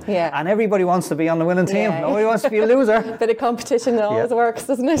team. Yeah. And everybody wants to be on the winning team. Nobody wants to be a loser. Bit of competition always works,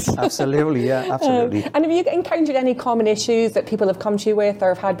 doesn't it? Absolutely, absolutely. And have you encountered any common issues that people have come to you with or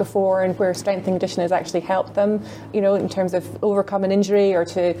have had before, and where strength and conditioning has actually helped them, in terms of overcome an injury or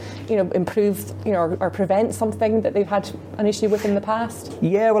to, improve, or prevent something that they've had an issue with in the past?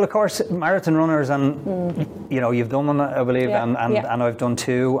 Yeah, well, of course, marathon runners, and you've done one, I believe, and I've done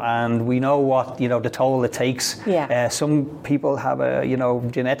two, and we know what the toll it takes. Yeah. Some people have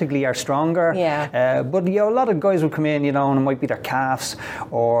genetically are stronger. Yeah. But a lot of guys will come in, and it might be their calves,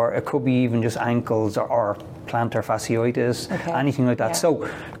 or it could be even just ankles or plantar fasciitis, anything like that. Yeah. So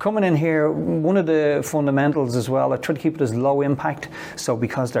coming in here, one of the fundamentals as well, I try to keep it as low impact. So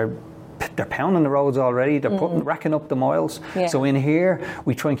because they're pounding the roads already, they're racking up the miles. Yeah. So in here,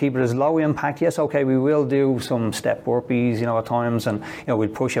 we try and keep it as low impact. Yes, okay, we will do some step burpees, at times, and we'll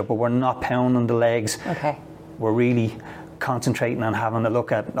push it, but we're not pounding the legs. Okay. We're really concentrating on having a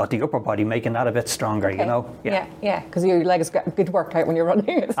look at the upper body, making that a bit stronger, Yeah, because your legs get a good workout when you're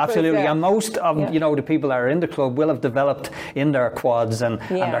running. Absolutely, and most of the people that are in the club will have developed in their quads and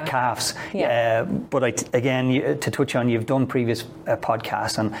their calves. Yeah. But again, to touch on, you've done previous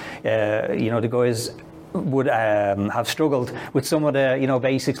podcasts, and the guys would have struggled with some of the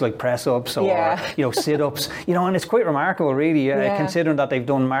basics like press ups or sit ups, and it's quite remarkable really, considering that they've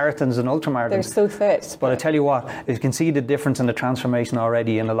done marathons and ultramarathons. They're so fit. But I tell you what, you can see the difference in the transformation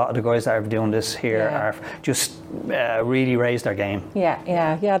already, and a lot of the guys that are doing this here are just really raised their game.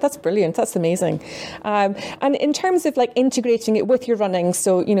 Yeah, that's brilliant. That's amazing. And in terms of integrating it with your running,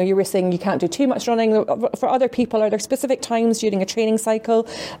 so you were saying you can't do too much running. For other people, are there specific times during a training cycle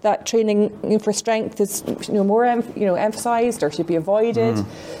that training for strength is more emphasised or should be avoided?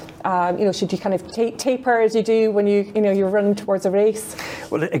 Should you kind of taper as you do when you're running towards a race?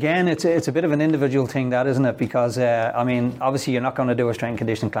 Well, again, it's a bit of an individual thing, that, isn't it? Because obviously you're not going to do a strength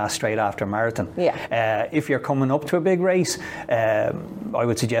conditioning class straight after a marathon. Yeah. If you're coming up to a big race, I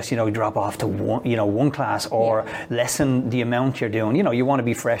would suggest drop off to one class or lessen the amount you're doing. You want to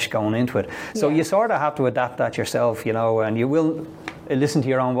be fresh going into it, so you sort of have to adapt that yourself. And you will listen to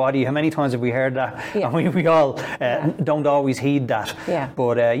your own body. How many times have we heard that? Yeah. And we all don't always heed that. Yeah.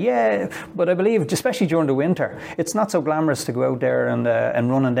 But I believe, especially during the winter, it's not so glamorous to go out there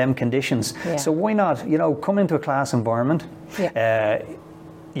and run in them conditions. Yeah. So why not, come into a class environment. Yeah.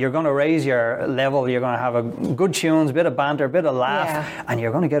 You're going to raise your level, you're going to have a good tunes, a bit of banter, a bit of laugh, and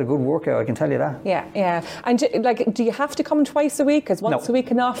you're going to get a good workout, I can tell you that. Yeah. And do you have to come twice a week? Is once a week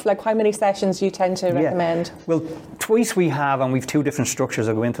enough? How many sessions do you tend to recommend? Well, twice we have, and we've two different structures.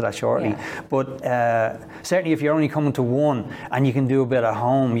 I'll go into that shortly. Yeah. But certainly if you're only coming to one and you can do a bit at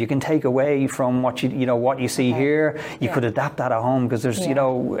home, you can take away from what you see here. You could adapt that at home, because there's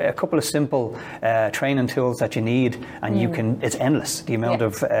a couple of simple training tools that you need, and it's endless, the amount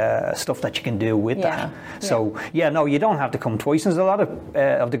of stuff that you can do with that. So no, you don't have to come twice. There's a lot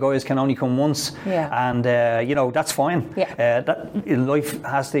of the guys can only come once, and that's fine. That life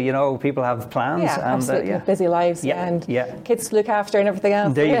has to, people have plans, and absolutely. Busy lives, and kids to look after and everything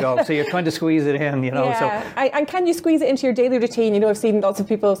else. There you go. So you're trying to squeeze it in, So and can you squeeze it into your daily routine? I've seen lots of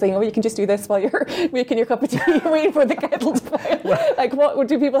people saying, "Oh, you can just do this while you're making your cup of tea, waiting for the kettle to boil." Like, what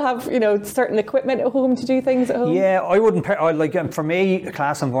do people have? Certain equipment at home to do things at home? Yeah, I wouldn't. For me, a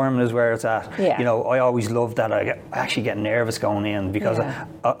class environment is where it's at. I always love that. I actually get nervous going in because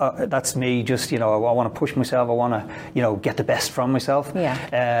that's me. Just I want to push myself. I want to get the best from myself.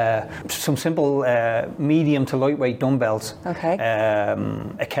 Some simple medium to lightweight dumbbells. Okay.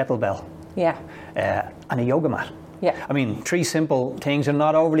 A kettlebell. And a yoga mat. I mean, 3 simple things are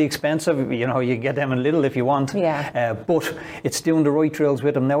not overly expensive. You get them a little if you want. But it's doing the right drills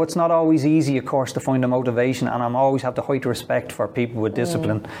with them. Now, it's not always easy, of course, to find the motivation, and I always have the height of respect for people with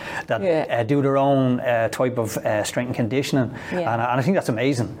discipline that do their own type of strength and conditioning, and I think that's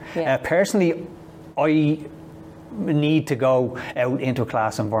amazing. Personally, I need to go out into a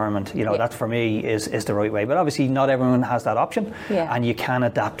class environment. That for me is the right way. But obviously, not everyone has that option, and you can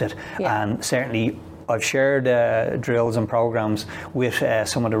adapt it. And certainly, I've shared drills and programs with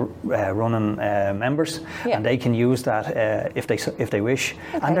some of the running members, and they can use that if they wish.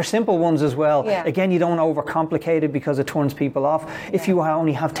 And they're simple ones as well. Again, you don't overcomplicate it because it turns people off. If you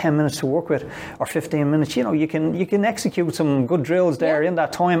only have 10 minutes to work with, or 15 minutes, you can execute some good drills there in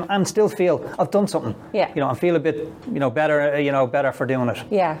that time and still feel I've done something. And feel a bit better for doing it.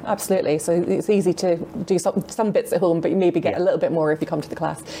 Yeah, absolutely. So it's easy to do some bits at home, but you maybe get a little bit more if you come to the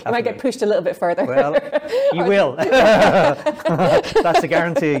class. You might get pushed a little bit further. Well, you will. That's a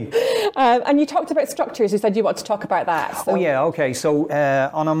guarantee. And you talked about structures. You said you want to talk about that. So. Oh, yeah, okay. So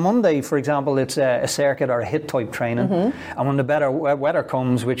on a Monday, for example, it's a circuit or a HIIT type training. And when the better weather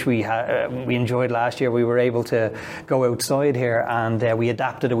comes, which we enjoyed last year, we were able to go outside here, and we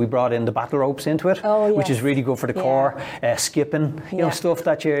adapted it. We brought in the battle ropes into it, which is really good for the core. Skipping, stuff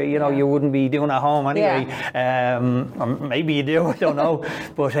that you wouldn't be doing at home anyway. Or maybe you do, I don't know.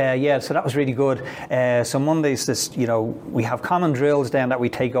 But so that was really good. So Mondays, we have common drills then that we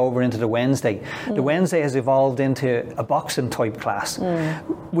take over into the Wednesday. The Wednesday has evolved into a boxing type class,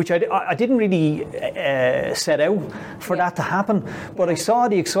 which I didn't really set out for that to happen, but I saw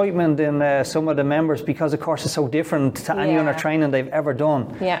the excitement in some of the members because, of course, it's so different to any other training they've ever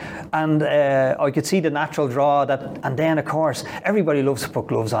done. And I could see the natural draw that, and then, of course, everybody loves to put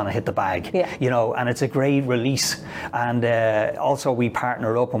gloves on and hit the bag, and it's a great release. And also we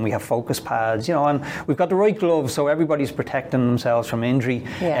partner up and we have focus pads, and we've got the right gloves, so everybody's protecting themselves from injury.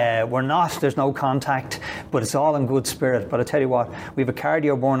 There's no contact, but it's all in good spirit. But I tell you what, we have a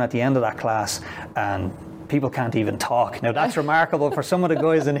cardio burn at the end of that class, and people can't even talk. Now that's remarkable for some of the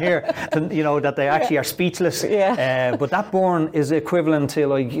guys in here, that they actually are speechless. But that burn is equivalent to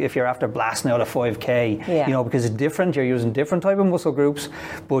like if you're after blasting out a 5K, because it's different. You're using different type of muscle groups,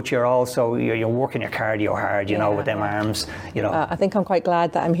 but you're also you're working your cardio hard, with them arms. I think I'm quite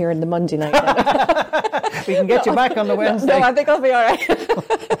glad that I'm here on the Monday night. We can get you back on the Wednesday. No, I think I'll be all right.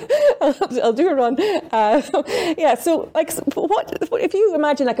 I'll do a run. So like, what if you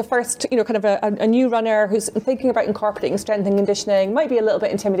imagine like a first, kind of a new runner who's thinking about incorporating strength and conditioning, might be a little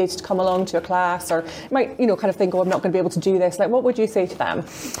bit intimidated to come along to a class, or might, kind of think, oh, I'm not going to be able to do this. Like, what would you say to them?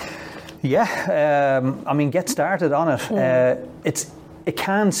 Get started on it. It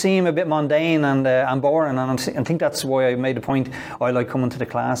can seem a bit mundane and boring, and I think that's why I made the point I like coming to the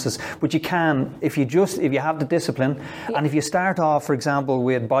classes. But you can, if you have the discipline, and if you start off, for example,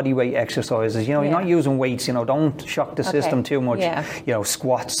 with body weight exercises, you're not using weights, don't shock the system too much.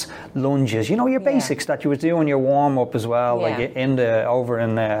 Squats, lunges, your basics that you would do in your warm up as well, like at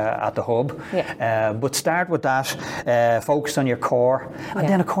the hub. But start with that, focus on your core, and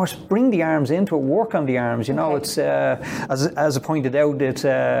then of course bring the arms into it, work on the arms. It's as I pointed out. It's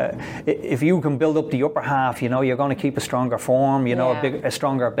if you can build up the upper half, you're going to keep a stronger form, a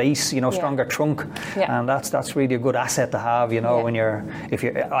stronger base, stronger trunk, and that's really a good asset to have, when if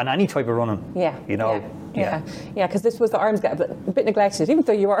you're on any type of running, because this was the arms get a bit neglected, even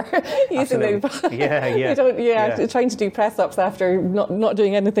though you are using them. Trying to do press ups after not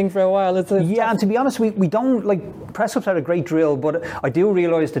doing anything for a while is and to be honest, we don't like press ups are a great drill, but I do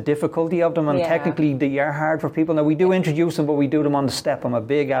realise the difficulty of them, and technically they are hard for people. Now we do introduce them, but we do them on the step. I'm a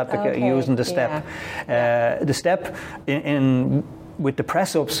big advocate of using the step. The step in with the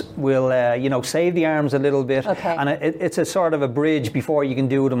press-ups, we'll save the arms a little bit, and it's a sort of a bridge before you can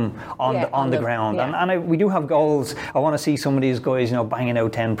do them on the ground. Yeah. And we do have goals. I want to see some of these guys, banging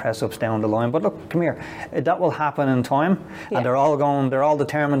out 10 press-ups down the line. But look, come here, that will happen in time, and they're all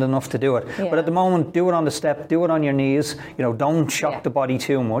determined enough to do it. Yeah. But at the moment, do it on the step, do it on your knees. Don't shock the body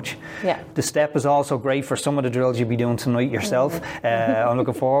too much. Yeah. The step is also great for some of the drills you'll be doing tonight yourself. I'm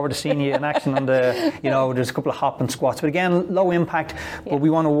looking forward to seeing you in action on the, there's a couple of hop and squats, but again, low impact. But we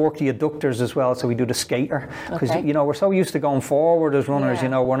want to work the adductors as well, so we do the skater, because we're so used to going forward as runners.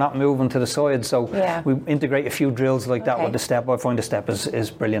 We're not moving to the side, so we integrate a few drills like that with the step. I find the step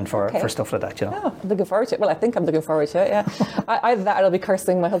is brilliant for stuff like that. I'm looking forward to it. Well, I think I'm looking forward to it. Yeah, either that or I'll be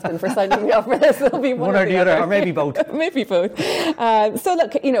cursing my husband for signing me up for this. It'll be one or the other, or maybe both. Maybe both. So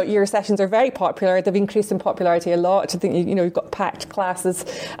look, your sessions are very popular. They've increased in popularity a lot. I think you've got packed classes.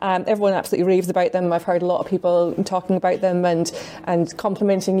 Everyone absolutely raves about them. I've heard a lot of people talking about them and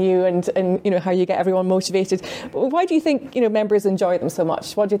complimenting you and how you get everyone motivated. But why do you think members enjoy them so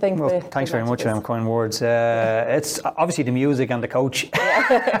much? What do you think? Well, thanks very much for them kind words. It's obviously the music and the coach.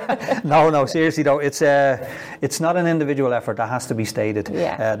 No, seriously though, it's not an individual effort. That has to be stated.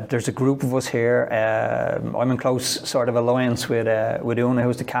 There's a group of us here. I'm in close sort of alliance with Una,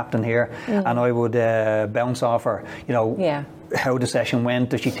 who's the captain here, and I would bounce off her. How the session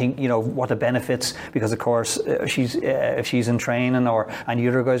went. Does she think what the benefits? Because of course, if she's in training and the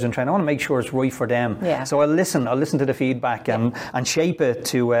other guys are in training, I want to make sure it's right for them. Yeah. So I'll listen to the feedback and shape it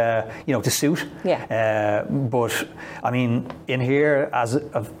to suit. Yeah. But I mean, in here, as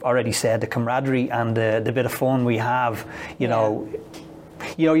I've already said, the camaraderie and the bit of fun we have, you're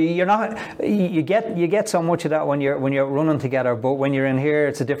not. You get so much of that when you're running together, but when you're in here,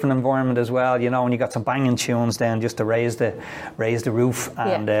 it's a different environment as well. And you got some banging tunes then just to raise the roof,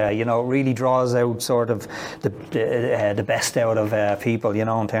 and it really draws out sort of the best out of people,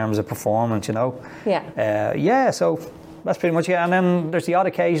 in terms of performance. So. That's pretty much it. And then there's the odd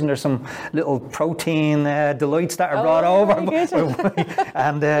occasion, there's some little protein delights that are brought over.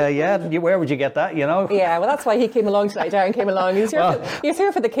 And where would you get that, Yeah, well, that's why he came along tonight. Darren came along. He's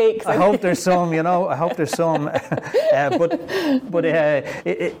here for the cakes. I hope there's some, I hope there's some. But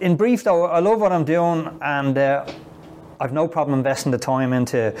in brief, though, I love what I'm doing, and I've no problem investing the time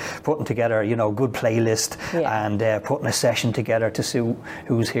into putting together, good playlist and putting a session together to suit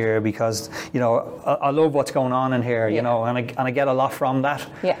who's here, because, I love what's going on in here, and I get a lot from that.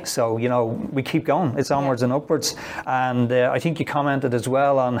 Yeah. So, we keep going. It's onwards and upwards. And I think you commented as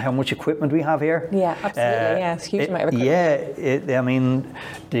well on how much equipment we have here. Yeah, absolutely. It's a huge amount of equipment.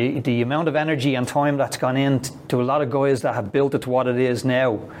 The amount of energy and time that's gone into a lot of guys that have built it to what it is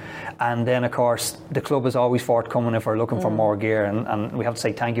now. And then, of course, the club is always forthcoming if we're looking for more gear, and we have to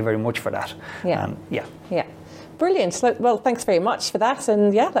say thank you very much for that. Yeah. Yeah. Brilliant. Well, thanks very much for that,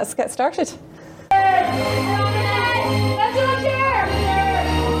 and let's get started. Let's do a chair!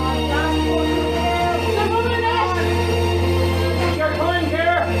 Your time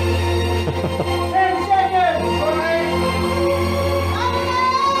here! 10 seconds!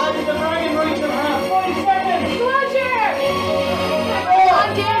 That is the dragon right to half. 40 seconds! Go on, chair! Go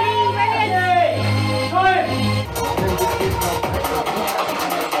on, Jerry!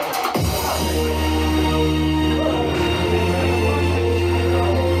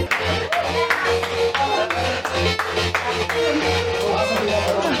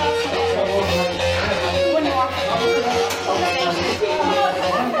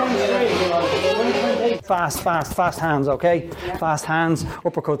 Fast hands, okay? Fast hands,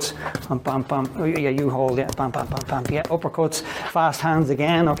 uppercuts, bam, bam. Oh, yeah, you hold it, bam, bam, bam, bam. Yeah, uppercuts, fast hands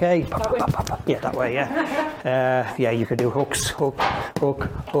again, okay? Yeah, that way, yeah. You could do hooks, hook,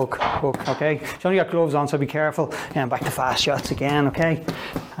 okay? So you got gloves on, so be careful. And back to fast shots again, okay?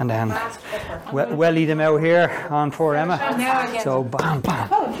 And then welly them out here on poor Emma. So bam, bam,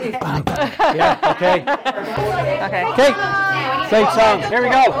 bam, bam. Yeah, okay. Great song. Here we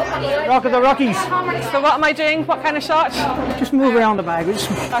go. Rock of the Rockies. So what am I doing? What kind of shot? Just move around the bag. Just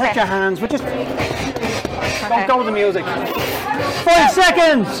touch your hands. But just don't go with the music. 5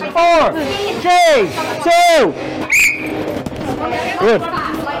 seconds. 4, 3, 2.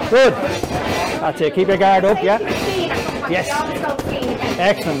 Good. That's it. Keep your guard up. Yeah. Yes.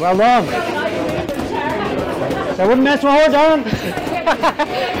 Excellent. Well done. I wouldn't mess with her, Darren.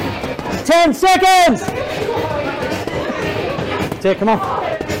 10 seconds. That's it. Come on.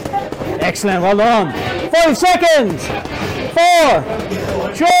 Excellent, well done. 5 seconds. 4,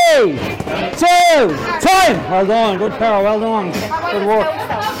 3, 2, time. Well done, good power, well done. Good work.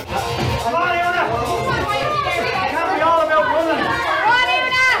 Come on, Una. It can't be all about running.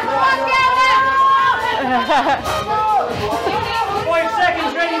 Come on, Una. Come on,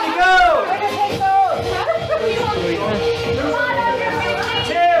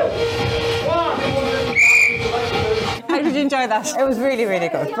 enjoy that? It was really, really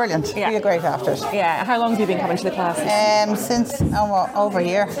good. Brilliant. Yeah. Feel great after it. Yeah. How long have you been coming to the classes? Since over a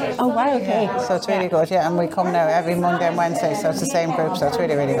year. Oh, wow, okay. Yeah, so it's really good, yeah. And we come now every Monday and Wednesday, so it's the same group, so it's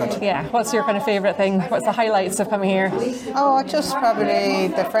really, really good. Yeah. What's your kind of favourite thing? What's the highlights of coming here? Oh, just probably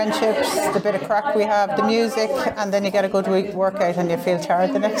the friendships, the bit of crack we have, the music, and then you get a good week workout and you feel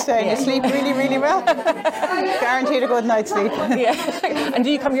tired the next day and you sleep really, really well. Guaranteed a good night's sleep. Yeah. And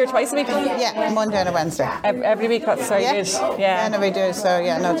do you come here twice a week? Yeah, Monday and a Wednesday. Every week, that's so good. Yeah. And we do, so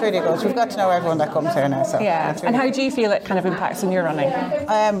yeah, no, it's really good. We've got to know everyone that comes here now. So yeah. really and how do you feel it kind of impacts on your running?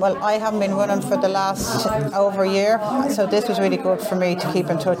 Well, I haven't been running for the last over a year, so this was really good for me to keep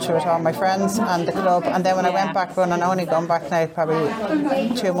in touch with all my friends and the club. And then when I went back running, I only gone back now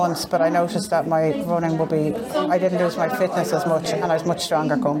probably 2 months, but I noticed that my running will be, I didn't lose my fitness as much, and I was much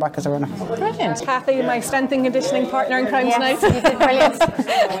stronger going back as a runner. Brilliant. Kathy, my strength and conditioning partner in crime tonight. You did brilliant.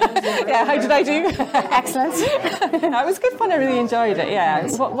 Yeah, how did I do? Excellent. It was good fun. I really enjoyed it. Yeah.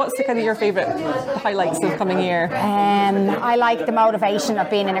 What's the kind of your favourite highlights of coming here? I like the motivation of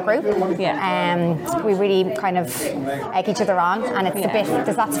being in a group. Yeah. We really kind of egg each other on, and it's a bit.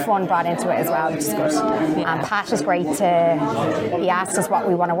 There's lots of fun brought into it as well, which is good. And Pat is great. He asked us what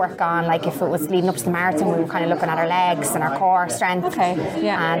we want to work on. Like if it was leading up to the marathon, we were kind of looking at our legs and our core strength. Okay.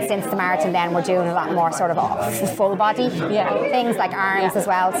 Yeah. And since the marathon, then we're doing a lot more sort of full body things like arms as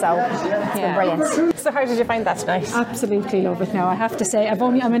well. So it's been brilliant. So how did you find that tonight? Absolutely love it now. I have to say,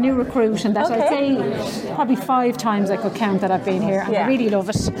 I'm a new recruit, and that I'd say probably 5 times I could count that I've been here, and I really love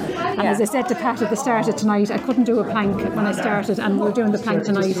it. And as I said to Pat at the start of tonight, I couldn't do a plank when I started, and we're doing the plank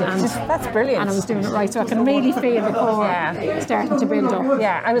tonight, and that's brilliant. And I was doing it right, so I can really feel the core starting to build up.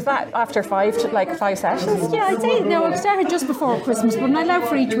 Yeah, and was that after 5 sessions? Yeah, I'd say no. I started just before Christmas, but I allow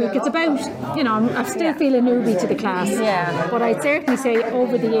for each week. It's about, I still feel a newbie to the class. Yeah. But I'd certainly say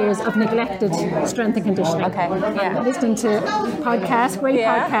over the years I've neglected strength and conditioning. Okay. Yeah. Listening to podcasts, great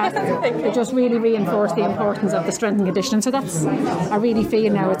podcasts, they just really reinforce the importance of the strength and conditioning. So I really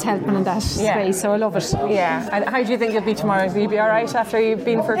feel now it's helping in that space. So I love it. Yeah. And how do you think you'll be tomorrow? Will you be all right after you've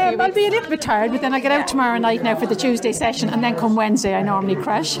been for a few weeks? I'll be a little bit tired, but then I get out tomorrow night now for the Tuesday session, and then come Wednesday I normally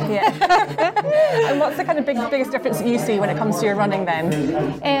crash. Yeah. And what's the kind of biggest difference that you see when it comes to your running then?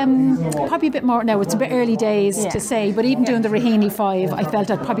 Probably a bit more. No, it's a bit early days to say, but even doing the Raheny 5, I felt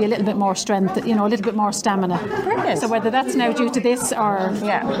I'd probably a little bit more strength, a little bit more stamina. Brilliant. So whether that's now due to this or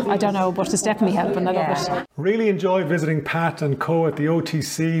I don't know, but it's definitely helping. I love it. Really enjoyed visiting Pat and co at the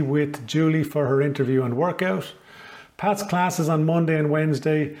OTC with Julie for her interview and workout. Pat's classes on Monday and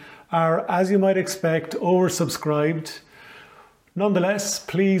Wednesday are, as you might expect, oversubscribed. Nonetheless,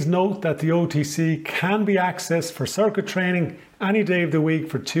 please note that the OTC can be accessed for circuit training any day of the week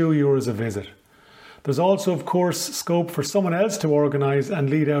for €2 a visit. There's also, of course, scope for someone else to organise and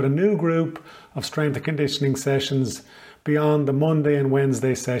lead out a new group of strength and conditioning sessions beyond the Monday and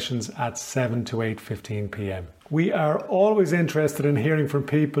Wednesday sessions at 7 to 8:15 p.m. We are always interested in hearing from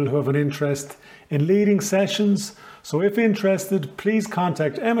people who have an interest in leading sessions, so if interested, please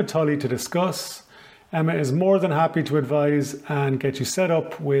contact Emma Tully to discuss. Emma is more than happy to advise and get you set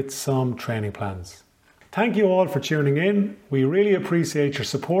up with some training plans. Thank you all for tuning in. We really appreciate your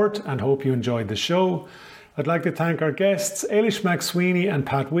support and hope you enjoyed the show. I'd like to thank our guests, Áilis McSweeney and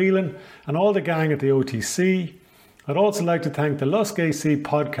Pat Whelan, and all the gang at the OTC. I'd also like to thank the Lusk AC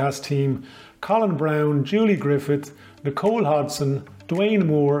podcast team, Colin Brown, Julie Griffith, Nicole Hodson, Dwayne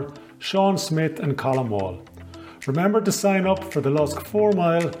Moore, Sean Smith and Colin Wall. Remember to sign up for the Lusk 4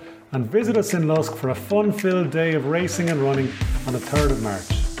 Mile and visit us in Lusk for a fun-filled day of racing and running on the 3rd of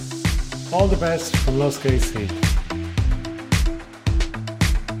March. All the best from Lusk AC.